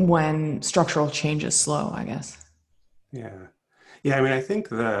structural change is slow, I guess. Yeah. I mean, I think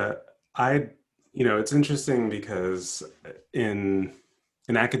that it's interesting because in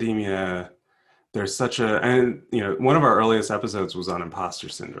academia, there's such and one of our earliest episodes was on imposter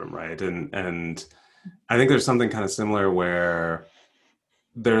syndrome, right? And I think there's something kind of similar where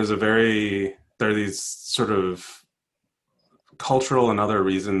there are these sort of cultural and other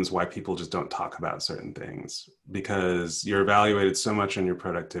reasons why people just don't talk about certain things because you're evaluated so much on your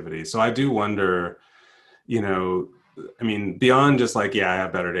productivity. So I do wonder, I mean, beyond just like, I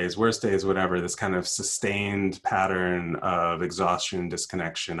have better days, worse days, whatever, this kind of sustained pattern of exhaustion,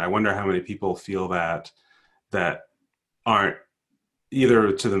 disconnection. I wonder how many people feel that aren't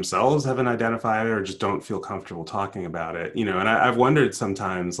either to themselves haven't identified it or just don't feel comfortable talking about it, and I've wondered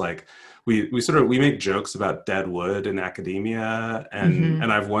sometimes, like we make jokes about dead wood in academia,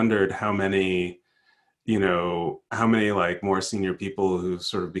 and I've wondered how many like more senior people who've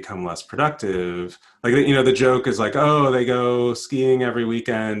sort of become less productive, like, the joke is like, oh, they go skiing every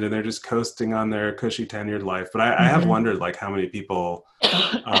weekend and they're just coasting on their cushy tenured life. But I have wondered like how many people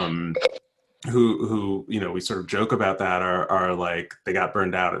who we sort of joke about that are like they got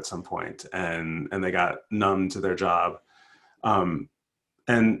burned out at some point and they got numb to their job.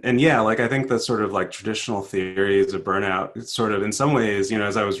 And like I think the sort of like traditional theories of burnout, it's sort of in some ways,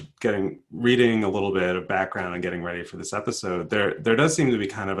 as I was reading a little bit of background and getting ready for this episode, there does seem to be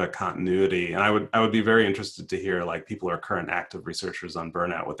kind of a continuity. And I would be very interested to hear like people who are current active researchers on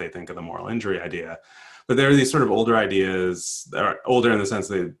burnout, what they think of the moral injury idea. But there are these sort of older ideas that are older in the sense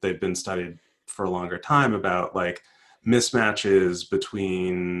that they've been studied for a longer time about like mismatches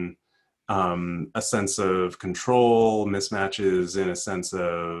between a sense of control, mismatches in a sense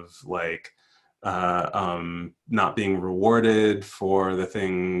of like not being rewarded for the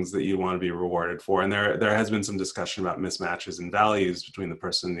things that you want to be rewarded for. And there has been some discussion about mismatches in values between the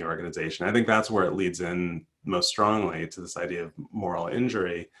person and the organization. I think that's where it leads in most strongly to this idea of moral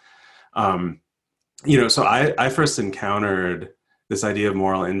injury. So I first encountered this idea of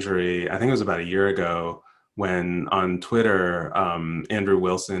moral injury, I think it was about a year ago, when on Twitter, Andrew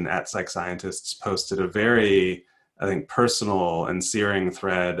Wilson at Psych Scientists posted a very, I think, personal and searing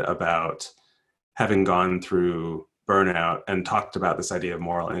thread about having gone through burnout and talked about this idea of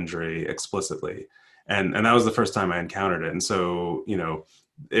moral injury explicitly. And that was the first time I encountered it. And so,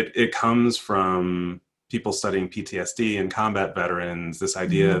 it comes from people studying PTSD and combat veterans, this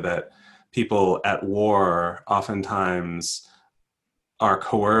idea that people at war oftentimes are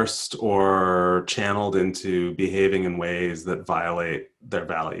coerced or channeled into behaving in ways that violate their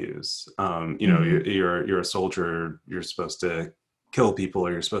values. You're a soldier, you're supposed to kill people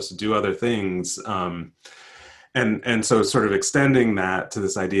or you're supposed to do other things. And so sort of extending that to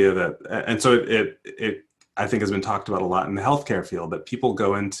this idea that, and so it I think has been talked about a lot in the healthcare field, that people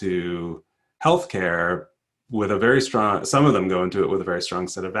go into healthcare with a very strong, some of them go into it with a very strong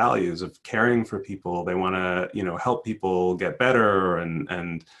set of values of caring for people. They want to, help people get better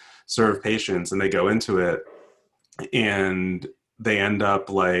and serve patients. And they go into it and they end up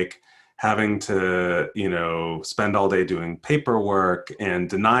like having to, spend all day doing paperwork and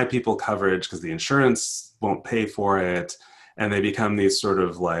deny people coverage because the insurance won't pay for it. And they become these sort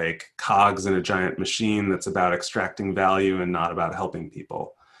of like cogs in a giant machine that's about extracting value and not about helping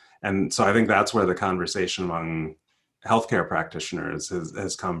people. And so I think that's where the conversation among healthcare practitioners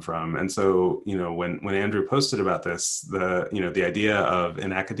has come from. And so, when Andrew posted about this, the idea of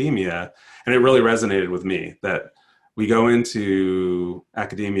in academia, and it really resonated with me, that we go into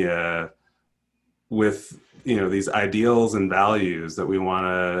academia with, these ideals and values that we want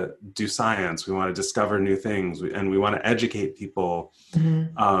to do science, we want to discover new things, and we want to educate people.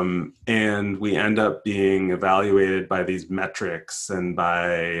 And we end up being evaluated by these metrics and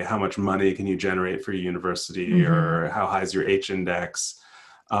by how much money can you generate for your university or how high is your H index.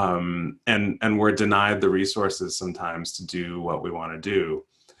 And we're denied the resources sometimes to do what we want to do.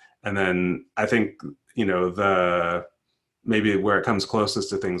 And then I think, maybe where it comes closest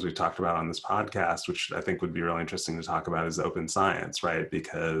to things we've talked about on this podcast, which I think would be really interesting to talk about, is open science, right?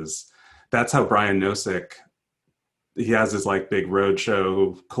 Because that's how Brian Nosek, he has this like big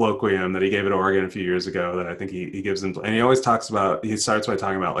roadshow colloquium that he gave at Oregon a few years ago that I think he gives them. And he always starts by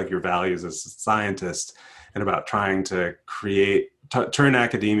talking about like your values as a scientist and about trying to turn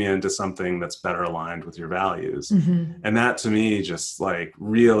academia into something that's better aligned with your values. And that to me just like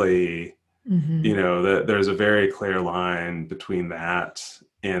really, there's a very clear line between that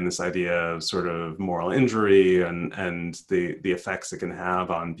and this idea of sort of moral injury and the effects it can have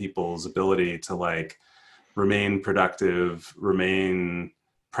on people's ability to like remain productive, remain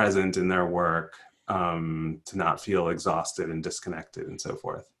present in their work, to not feel exhausted and disconnected and so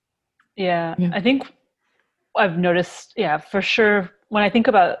forth. Yeah. I think I've noticed, for sure, when I think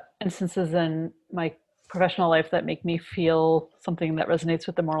about instances in my professional life that make me feel something that resonates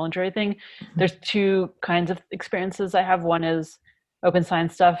with the moral injury thing, there's two kinds of experiences I have. One is open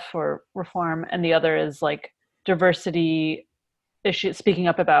science stuff or reform, and the other is like diversity issues, speaking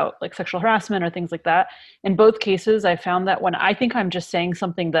up about like sexual harassment or things like that. In both cases, I found that when I think I'm just saying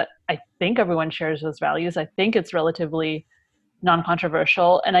something that I think everyone shares those values, I think it's relatively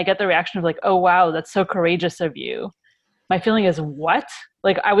non-controversial, and I get the reaction of like, oh wow, that's so courageous of you. My feeling is, what?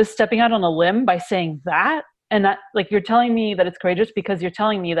 Like, I was stepping out on a limb by saying that? And that, like, you're telling me that it's courageous because you're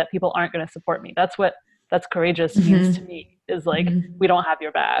telling me that people aren't going to support me. That's what that's courageous means to me, is like, we don't have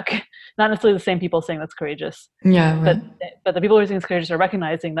your back. Not necessarily the same people saying that's courageous. Yeah. Right. But the people who are saying it's courageous are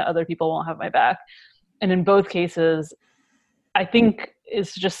recognizing that other people won't have my back. And in both cases, I think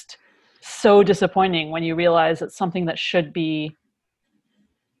it's just so disappointing when you realize that something that should be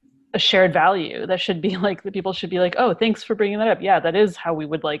a shared value, that should be like, the people should be like, oh, thanks for bringing that up. Yeah, that is how we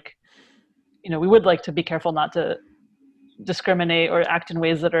would like, we would like to be careful not to discriminate or act in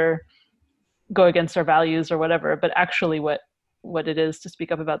ways that are go against our values or whatever. But actually what it is to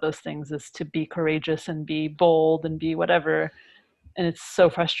speak up about those things is to be courageous and be bold and be whatever. And it's so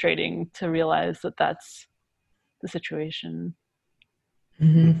frustrating to realize that that's the situation.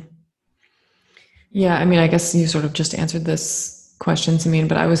 Yeah, I mean, I guess you sort of just answered this question to me,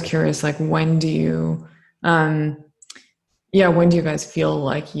 but I was curious, like, when do you guys feel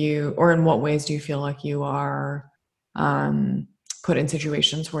like or in what ways do you feel like you are put in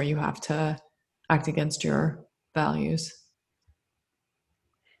situations where you have to act against your values?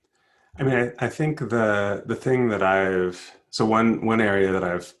 I mean, I think the thing that so one area that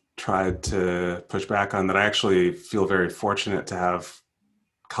I've tried to push back on that I actually feel very fortunate to have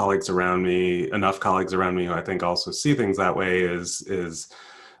colleagues around me, enough colleagues around me who I think also see things that way is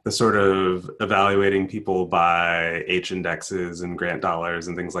the sort of evaluating people by H indexes and grant dollars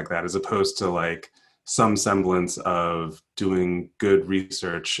and things like that, as opposed to like some semblance of doing good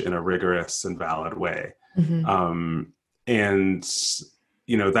research in a rigorous and valid way. Hmm. And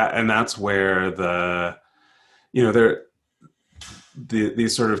that's where there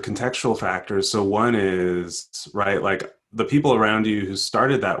these sort of contextual factors. So one is, right, like the people around you who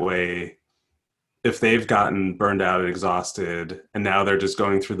started that way, if they've gotten burned out and exhausted and now they're just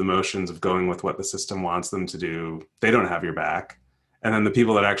going through the motions of going with what the system wants them to do, they don't have your back. And then the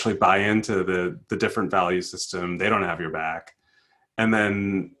people that actually buy into the different value system, they don't have your back. And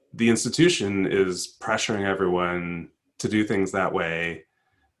then the institution is pressuring everyone to do things that way.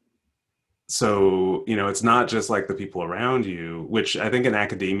 So, it's not just like the people around you, which I think in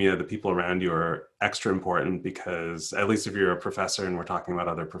academia, the people around you are extra important because, at least if you're a professor and we're talking about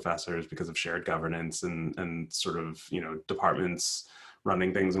other professors, because of shared governance and sort of, departments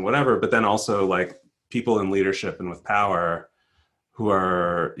running things and whatever, but then also like people in leadership and with power who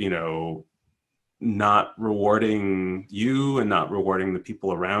are, not rewarding you and not rewarding the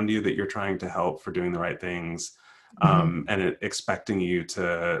people around you that you're trying to help for doing the right things, Hmm. expecting you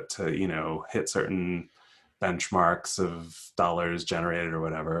to hit certain benchmarks of dollars generated or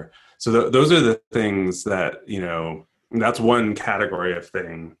whatever. So those are the things that that's one category of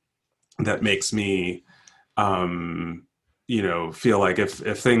thing that makes me feel like if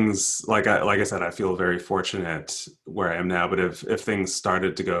things like I said, I feel very fortunate where I am now, but if things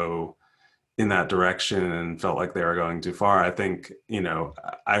started to go in that direction and felt like they were going too far, I think,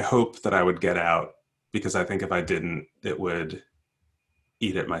 I hope that I would get out, because I think if I didn't, it would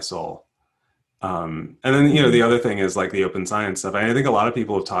eat at my soul. And then, the Hmm. other thing is like the open science stuff. I think a lot of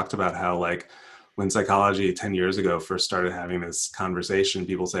people have talked about how, like, when psychology 10 years ago first started having this conversation,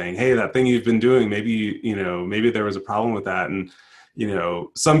 people saying, hey, that thing you've been doing, maybe, maybe there was a problem with that. And,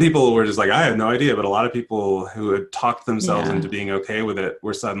 some people were just like, I had no idea. But a lot of people who had talked themselves Yeah. into being okay with it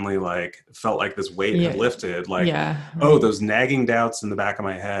were suddenly like, felt like this weight had Yeah. lifted. Like, Yeah. oh, Right. those nagging doubts in the back of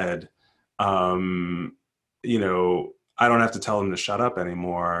my head, I don't have to tell them to shut up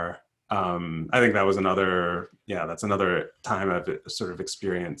anymore. I think that was that's another time I've sort of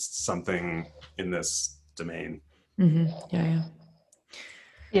experienced something in this domain. Hmm. Yeah. Yeah.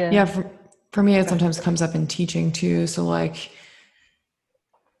 Yeah. Yeah. For me, it Go ahead. sometimes comes up in teaching too. So like,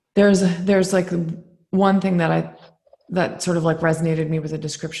 there's like one thing that sort of like resonated me with a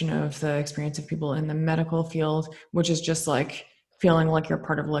description of the experience of people in the medical field, which is just like feeling like you're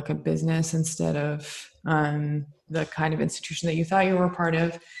part of like a business instead of the kind of institution that you thought you were a part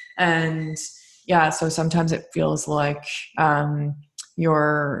of. And yeah, so sometimes it feels like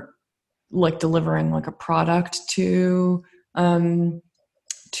you're like delivering like a product um,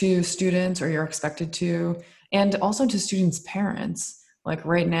 to students, or you're expected to, and also to students' parents. Like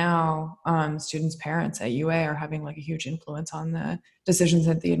right now, students' parents at UA are having like a huge influence on the decisions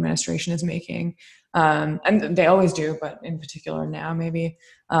that the administration is making, and they always do, but in particular now maybe,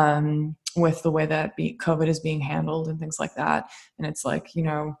 with the way that COVID is being handled and things like that. And it's like,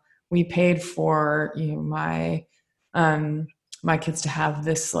 we paid for um, my kids to have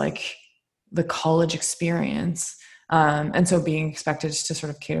this like the college experience, and so being expected to sort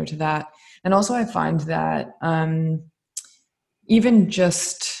of cater to that. And also, I find that even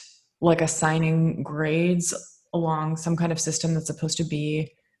just like assigning grades along some kind of system that's supposed to be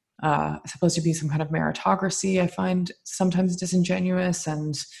some kind of meritocracy, I find sometimes disingenuous,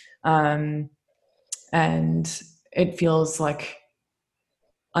 um, and it feels like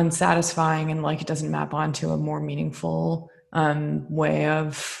unsatisfying, and like it doesn't map onto a more meaningful way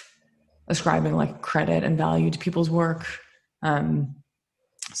of ascribing like credit and value to people's work. Um,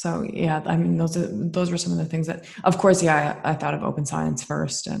 so yeah, I mean, those were some of the things that, of course, yeah, I thought of open science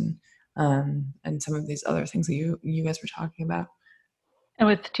first, and some of these other things that you guys were talking about. And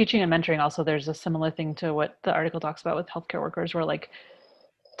with teaching and mentoring, also, there's a similar thing to what the article talks about with healthcare workers, where like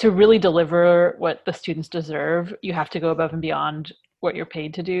to really deliver what the students deserve, you have to go above and beyond what you're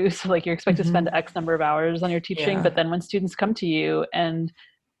paid to do. So like you're expected to spend Hmm. X number of hours on your teaching, Yeah, but then when students come to you and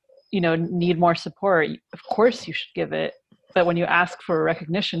need more support, of course you should give it. But when you ask for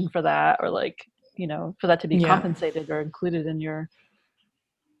recognition for that, or like for that to be yeah, compensated or included in your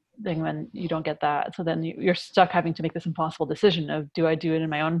thing, then you don't get that. So then you're stuck having to make this impossible decision of, do I do it in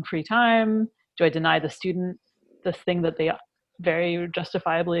my own free time? Do I deny the student this thing that they very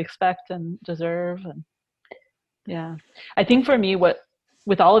justifiably expect and deserve? And yeah, I think for me, what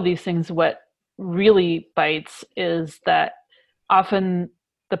with all of these things, what really bites is that often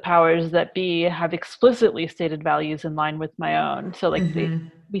the powers that be have explicitly stated values in line with my own. So like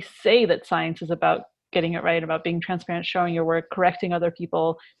we say that science is about getting it right, about being transparent, showing your work, correcting other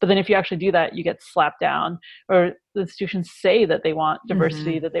people. But then if you actually do that, you get slapped down. Or the institutions say that they want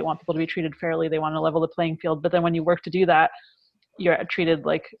diversity, that they want people to be treated fairly, they want to level the playing field. But then when you work to do that, you're treated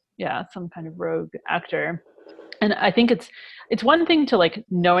like, yeah, some kind of rogue actor. And I think it's one thing to like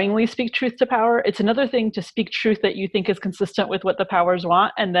knowingly speak truth to power. It's another thing to speak truth that you think is consistent with what the powers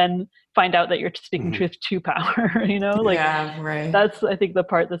want, and then find out that you're speaking truth to power. You know, like right. That's, I think, the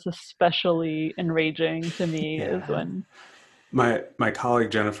part that's especially enraging to me is when my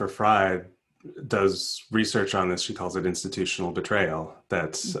colleague Jennifer Fried does research on this. She calls it institutional betrayal.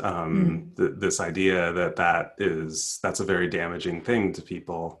 That's this idea that's a very damaging thing to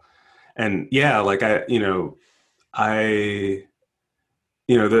people. And yeah, like the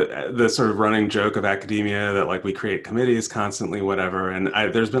sort of running joke of academia that like we create committees constantly, whatever. And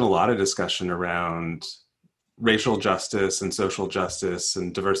there's been a lot of discussion around racial justice and social justice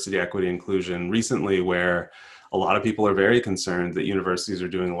and diversity, equity, inclusion recently, where a lot of people are very concerned that universities are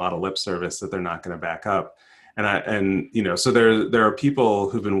doing a lot of lip service that they're not going to back up. So there are people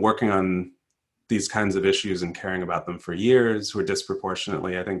who've been working on these kinds of issues and caring about them for years, who are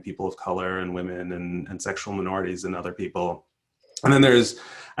disproportionately, I think, people of color and women and sexual minorities and other people. And then there's,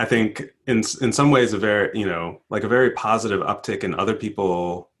 I think, in some ways, a very positive uptick in other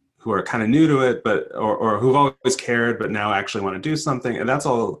people who are kind of new to it, but or who've always cared, but now actually want to do something. And that's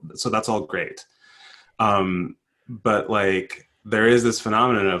all great. But like, there is this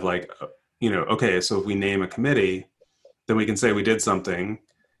phenomenon of like, okay, so if we name a committee, then we can say we did something,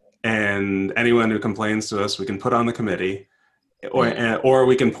 and anyone who complains to us, we can put on the committee, or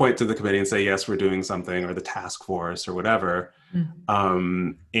we can point to the committee and say, yes, we're doing something, or the task force or whatever.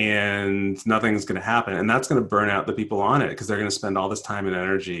 And nothing's going to happen. And that's going to burn out the people on it, because they're going to spend all this time and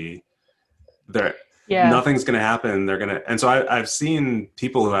energy there. Nothing's going to happen. And so I've seen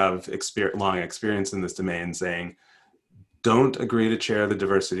people who have long experience in this domain saying, don't agree to chair the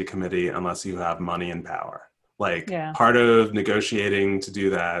diversity committee unless you have money and power. Like, part of negotiating to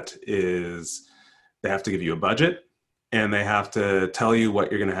do that is they have to give you a budget, and they have to tell you what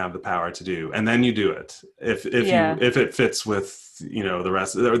you're going to have the power to do, and then you do it. If it fits with the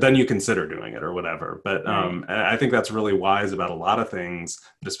rest, then you consider doing it or whatever. But I think that's really wise about a lot of things,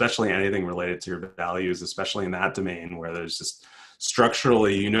 but especially anything related to your values, especially in that domain where there's just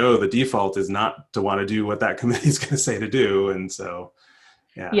structurally, the default is not to want to do what that committee is going to say to do, and so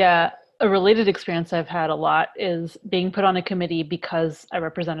A related experience I've had a lot is being put on a committee because I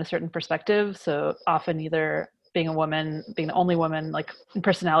represent a certain perspective. So often either being a woman, being the only woman, like in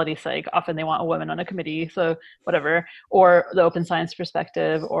personality sake, often they want a woman on a committee, so whatever, or the open science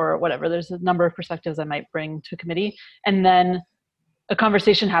perspective or whatever. There's a number of perspectives I might bring to a committee. And then a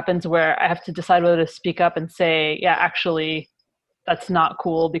conversation happens where I have to decide whether to speak up and say, yeah, actually, that's not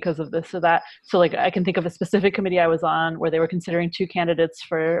cool because of this or that. So like, I can think of a specific committee I was on where they were considering 2 candidates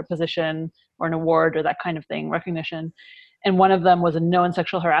for a position or an award or that kind of thing, recognition. And one of them was a known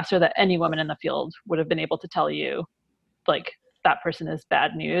sexual harasser that any woman in the field would have been able to tell you, like, that person is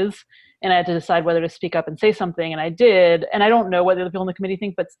bad news. And I had to decide whether to speak up and say something, and I did. And I don't know what the other people in the committee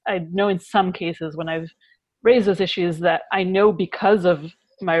think, but I know in some cases when I've raised those issues that I know because of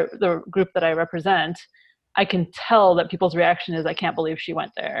the group that I represent, I can tell that people's reaction is, I can't believe she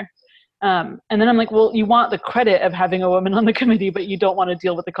went there. And then I'm like, well, you want the credit of having a woman on the committee, but you don't want to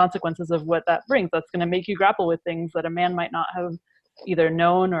deal with the consequences of what that brings. That's going to make you grapple with things that a man might not have either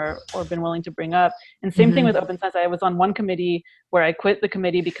known or been willing to bring up. And same thing with open science. I was on one committee where I quit the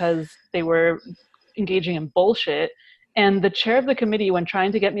committee because they were engaging in bullshit. And the chair of the committee, when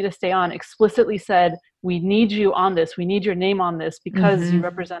trying to get me to stay on, explicitly said, we need you on this. We need your name on this because you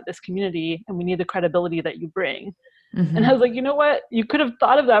represent this community, and we need the credibility that you bring. And I was like, you know what? You could have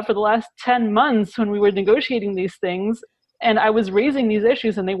thought of that for the last 10 months when we were negotiating these things. And I was raising these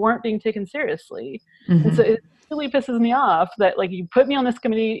issues and they weren't being taken seriously. And so it really pisses me off that, like, you put me on this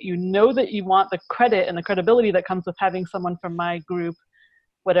committee, you know that you want the credit and the credibility that comes with having someone from my group,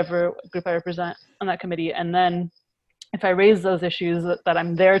 whatever group I represent, on that committee. And then if I raise those issues that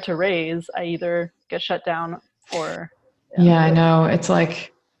I'm there to raise, I either get shut down or... Yeah, I know. It's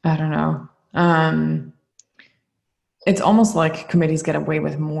like, I don't know. It's almost like committees get away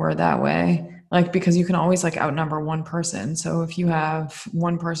with more that way. Like, because you can always like outnumber one person. So if you have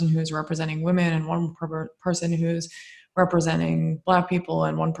one person who's representing women and one person who's representing Black people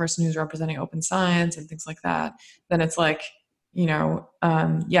and one person who's representing open science and things like that, then it's like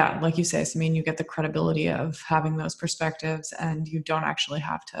yeah, like you say, I mean, you get the credibility of having those perspectives, and you don't actually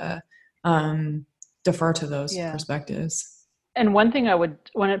have to defer to those Yeah. perspectives. And one piece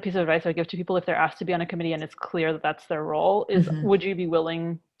of advice I would give to people if they're asked to be on a committee and it's clear that that's their role is, Hmm. would you be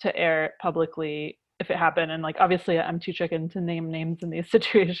willing to air it publicly if it happened? And like, obviously I'm too chicken to name names in these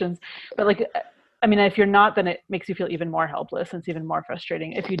situations, but like, I mean, if you're not, then it makes you feel even more helpless and it's even more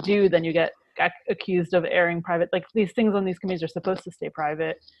frustrating. If you do, then you get accused of airing private, like these things on these committees are supposed to stay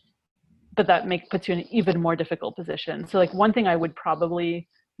private, but that puts you in an even more difficult position. So like one thing I would probably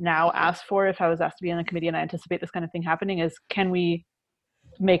now ask for if I was asked to be on a committee and I anticipate this kind of thing happening is, can we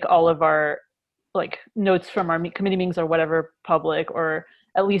make all of our like notes from our committee meetings or whatever public, or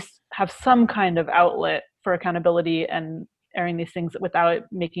at least have some kind of outlet for accountability and airing these things without it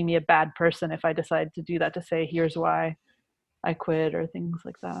making me a bad person if I decide to do that, to say here's why I quit or things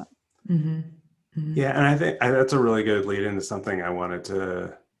like that. Hmm. Hmm. Yeah, and I think that's a really good lead into something I wanted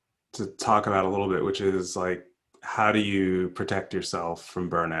to talk about a little bit, which is like, how do you protect yourself from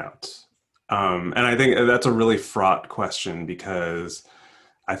burnout? And I think that's a really fraught question, because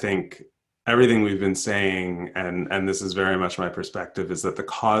I think everything we've been saying, and this is very much my perspective, is that the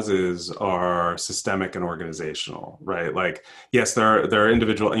causes are systemic and organizational, right? Like, yes, there are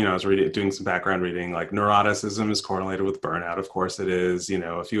individual, I was doing some background reading, like neuroticism is correlated with burnout. Of course it is,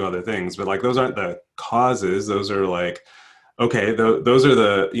 a few other things, but like those aren't the causes. Those are like, okay, those are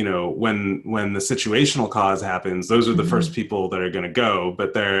the, when the situational cause happens, those are the first Hmm. people that are going to go,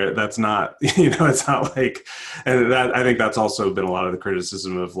 but that's not, it's not like, and that, I think that's also been a lot of the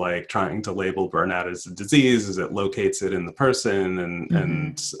criticism of like trying to label burnout as a disease, is it locates it in the person,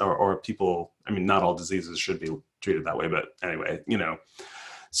 Hmm. or people, I mean, not all diseases should be treated that way, but anyway,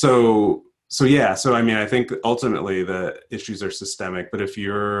 so yeah, so I mean, I think ultimately the issues are systemic, but if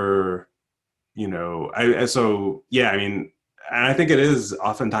you're, so yeah, I mean, and I think it is,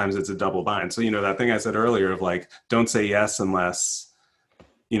 oftentimes it's a double bind. So, that thing I said earlier of like, don't say yes unless,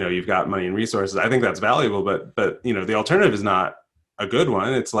 you've got money and resources. I think that's valuable, but, the alternative is not a good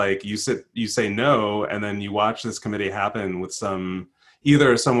one. It's like you say no, and then you watch this committee happen with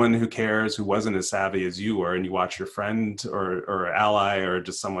either someone who cares, who wasn't as savvy as you were, and you watch your friend or ally or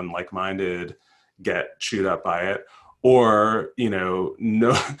just someone like-minded get chewed up by it, or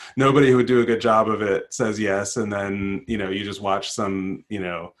no, nobody who would do a good job of it says yes, and then you just watch some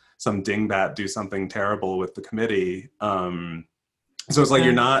dingbat do something terrible with the committee. So it's like,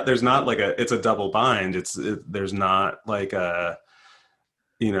 Yeah. there's not like it's a double bind. There's not like a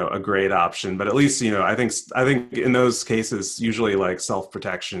great option, but at least I think in those cases usually like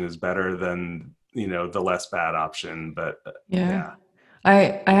self-protection is better than the less bad option. But Yeah. yeah.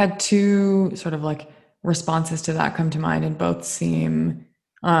 I had two sort of like responses to that come to mind, and both seem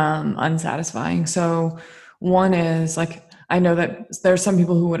unsatisfying. So one is like, I know that there's some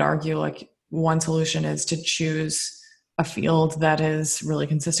people who would argue like one solution is to choose a field that is really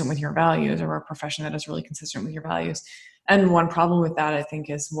consistent with your values, or a profession that is really consistent with your values. And one problem with that, I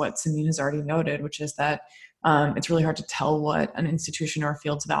think, is what Samin has already noted, which is that it's really hard to tell what an institution or a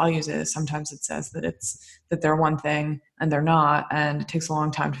field's values is. Sometimes it says that they're one thing and they're not, and it takes a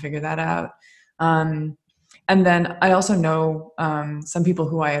long time to figure that out. Um, and then I also know some people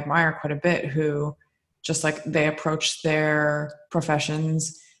who I admire quite a bit, who just like they approach their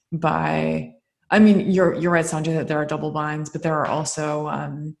professions by. I mean, you're right, Sanjay, that there are double binds, but there are also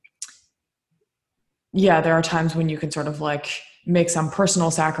yeah, there are times when you can sort of like make some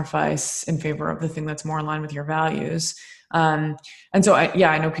personal sacrifice in favor of the thing that's more in line with your values. Um, and so,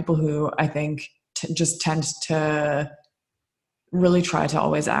 I know people who I think just tend to really try to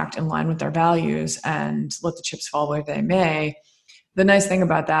always act in line with their values and let the chips fall where they may. The nice thing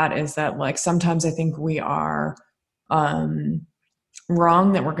about that is that, like, sometimes I think we are um,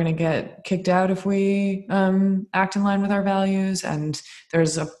 wrong, that we're going to get kicked out if we act in line with our values. And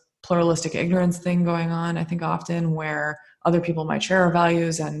there's a pluralistic ignorance thing going on, I think, often, where other people might share our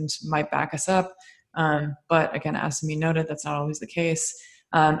values and might back us up. But again, as Samin noted, that's not always the case.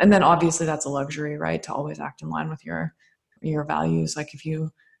 And then obviously that's a luxury, right? To always act in line with your values. Like if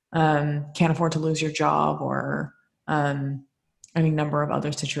you can't afford to lose your job, or any number of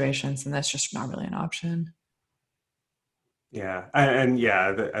other situations, and that's just not really an option. Yeah, and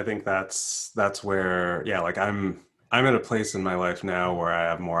yeah, I think that's where, yeah, like I'm at a place in my life now where I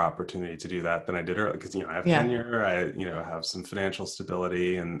have more opportunity to do that than I did earlier, because I have Yeah. tenure, I have some financial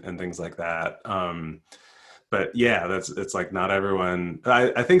stability and things like that. But yeah, it's like not everyone.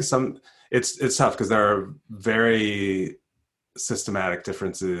 I think it's tough because there are very systematic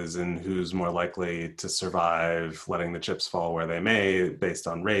differences in who's more likely to survive letting the chips fall where they may, based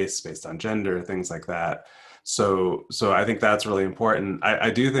on race, based on gender, things like that. So I think that's really important. I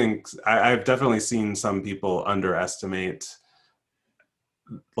do think I've definitely seen some people underestimate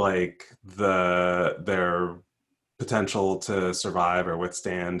like their potential to survive or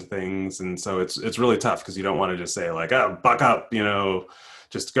withstand things, and so it's really tough because you don't want to just say like, oh, buck up,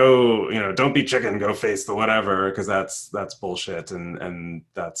 just go, don't be chicken, go face the whatever, because that's bullshit, and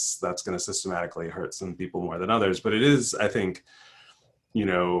that's going to systematically hurt some people more than others. But it is, I think,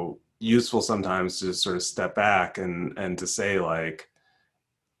 useful sometimes to just sort of step back and to say like,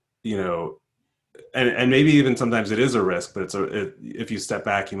 you know and maybe even sometimes it is a risk, but if you step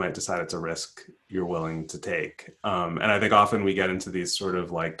back, you might decide it's a risk you're willing to take. And I think often we get into these sort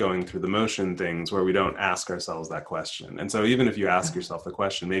of like going through the motion things where we don't ask ourselves that question. And so even if you ask yourself the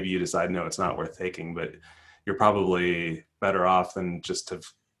question, maybe you decide, no, it's not worth taking, but you're probably better off than just have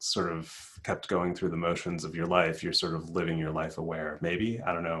sort of kept going through the motions of your life. You're sort of living your life aware. Maybe,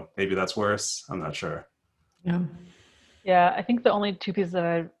 I don't know. Maybe that's worse. I'm not sure. Yeah. Yeah. I think the only two pieces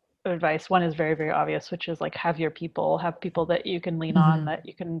of advice, one is very, very obvious, which is like have people that you can lean on, that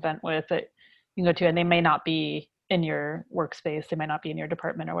you can vent with, that you can go to, and they may not be in your workspace, they might not be in your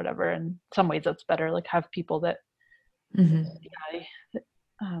department or whatever. In some ways that's better, like have people that you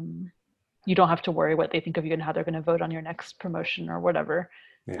don't have to worry what they think of you and how they're going to vote on your next promotion or whatever.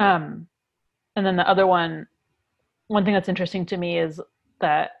 And then the other one thing that's interesting to me is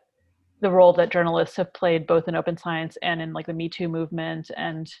that the role that journalists have played both in open science and in like the Me Too movement,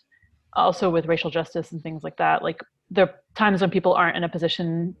 and also with racial justice and things like that. Like there are times when people aren't in a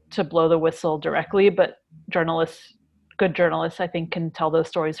position to blow the whistle directly, but good journalists, I think, can tell those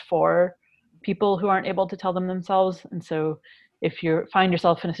stories for people who aren't able to tell them themselves. And so if you find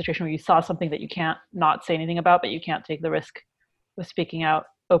yourself in a situation where you saw something that you can't not say anything about, but you can't take the risk of speaking out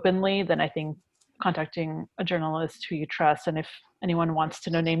openly, then I think contacting a journalist who you trust, and if anyone wants to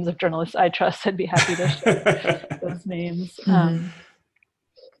know names of journalists I trust, I'd be happy to share those names.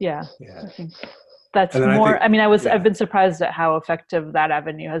 I think that's more, I've been surprised at how effective that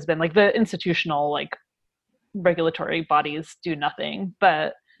avenue has been. Like the institutional, like regulatory bodies do nothing,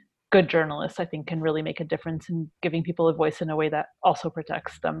 but good journalists, I think, can really make a difference in giving people a voice in a way that also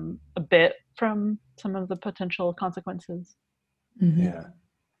protects them a bit from some of the potential consequences. Yeah.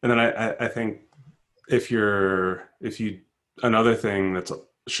 And then I think another thing that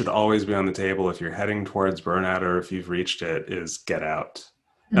should always be on the table if you're heading towards burnout or if you've reached it is get out.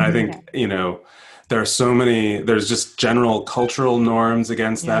 And I think, there's just general cultural norms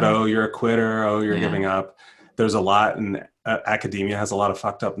against that. Oh, you're a quitter. Oh, you're giving up. There's a lot, and academia has a lot of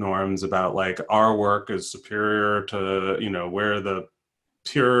fucked up norms about like our work is superior to, where the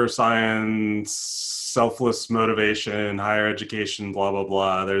pure science, selfless motivation, higher education, blah, blah,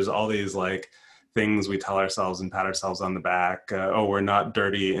 blah. There's all these like things we tell ourselves and pat ourselves on the back. We're not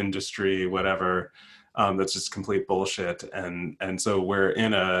dirty industry, whatever. That's just complete bullshit. And so we're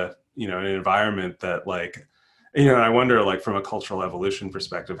in an environment that like, I wonder like from a cultural evolution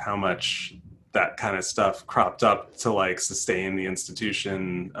perspective, how much that kind of stuff cropped up to like sustain the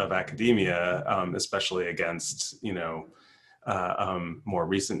institution of academia, especially against, more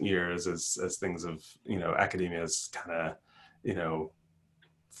recent years as things of, academia's kind of,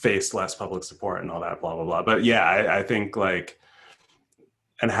 faced less public support and all that, blah, blah, blah. But yeah, I think like,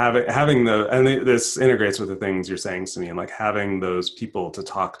 and this integrates with the things you're saying, Samin, like having those people to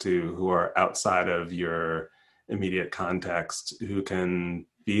talk to who are outside of your immediate context, who can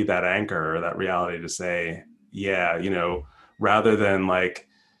be that anchor or that reality to say, rather than like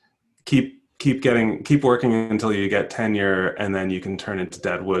keep working until you get tenure and then you can turn into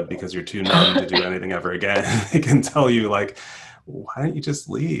dead wood because you're too numb to do anything ever again. They can tell you like, why don't you just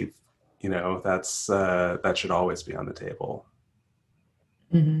leave? That's that should always be on the table.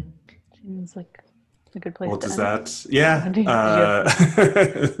 Seems like a good place. Well, does that? Yeah.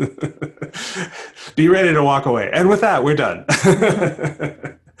 Be ready to walk away. And with that, we're done.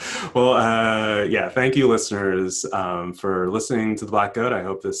 Well, thank you, listeners, for listening to The Black Goat. I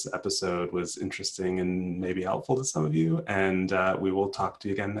hope this episode was interesting and maybe helpful to some of you. And we will talk to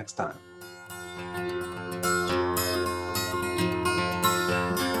you again next time.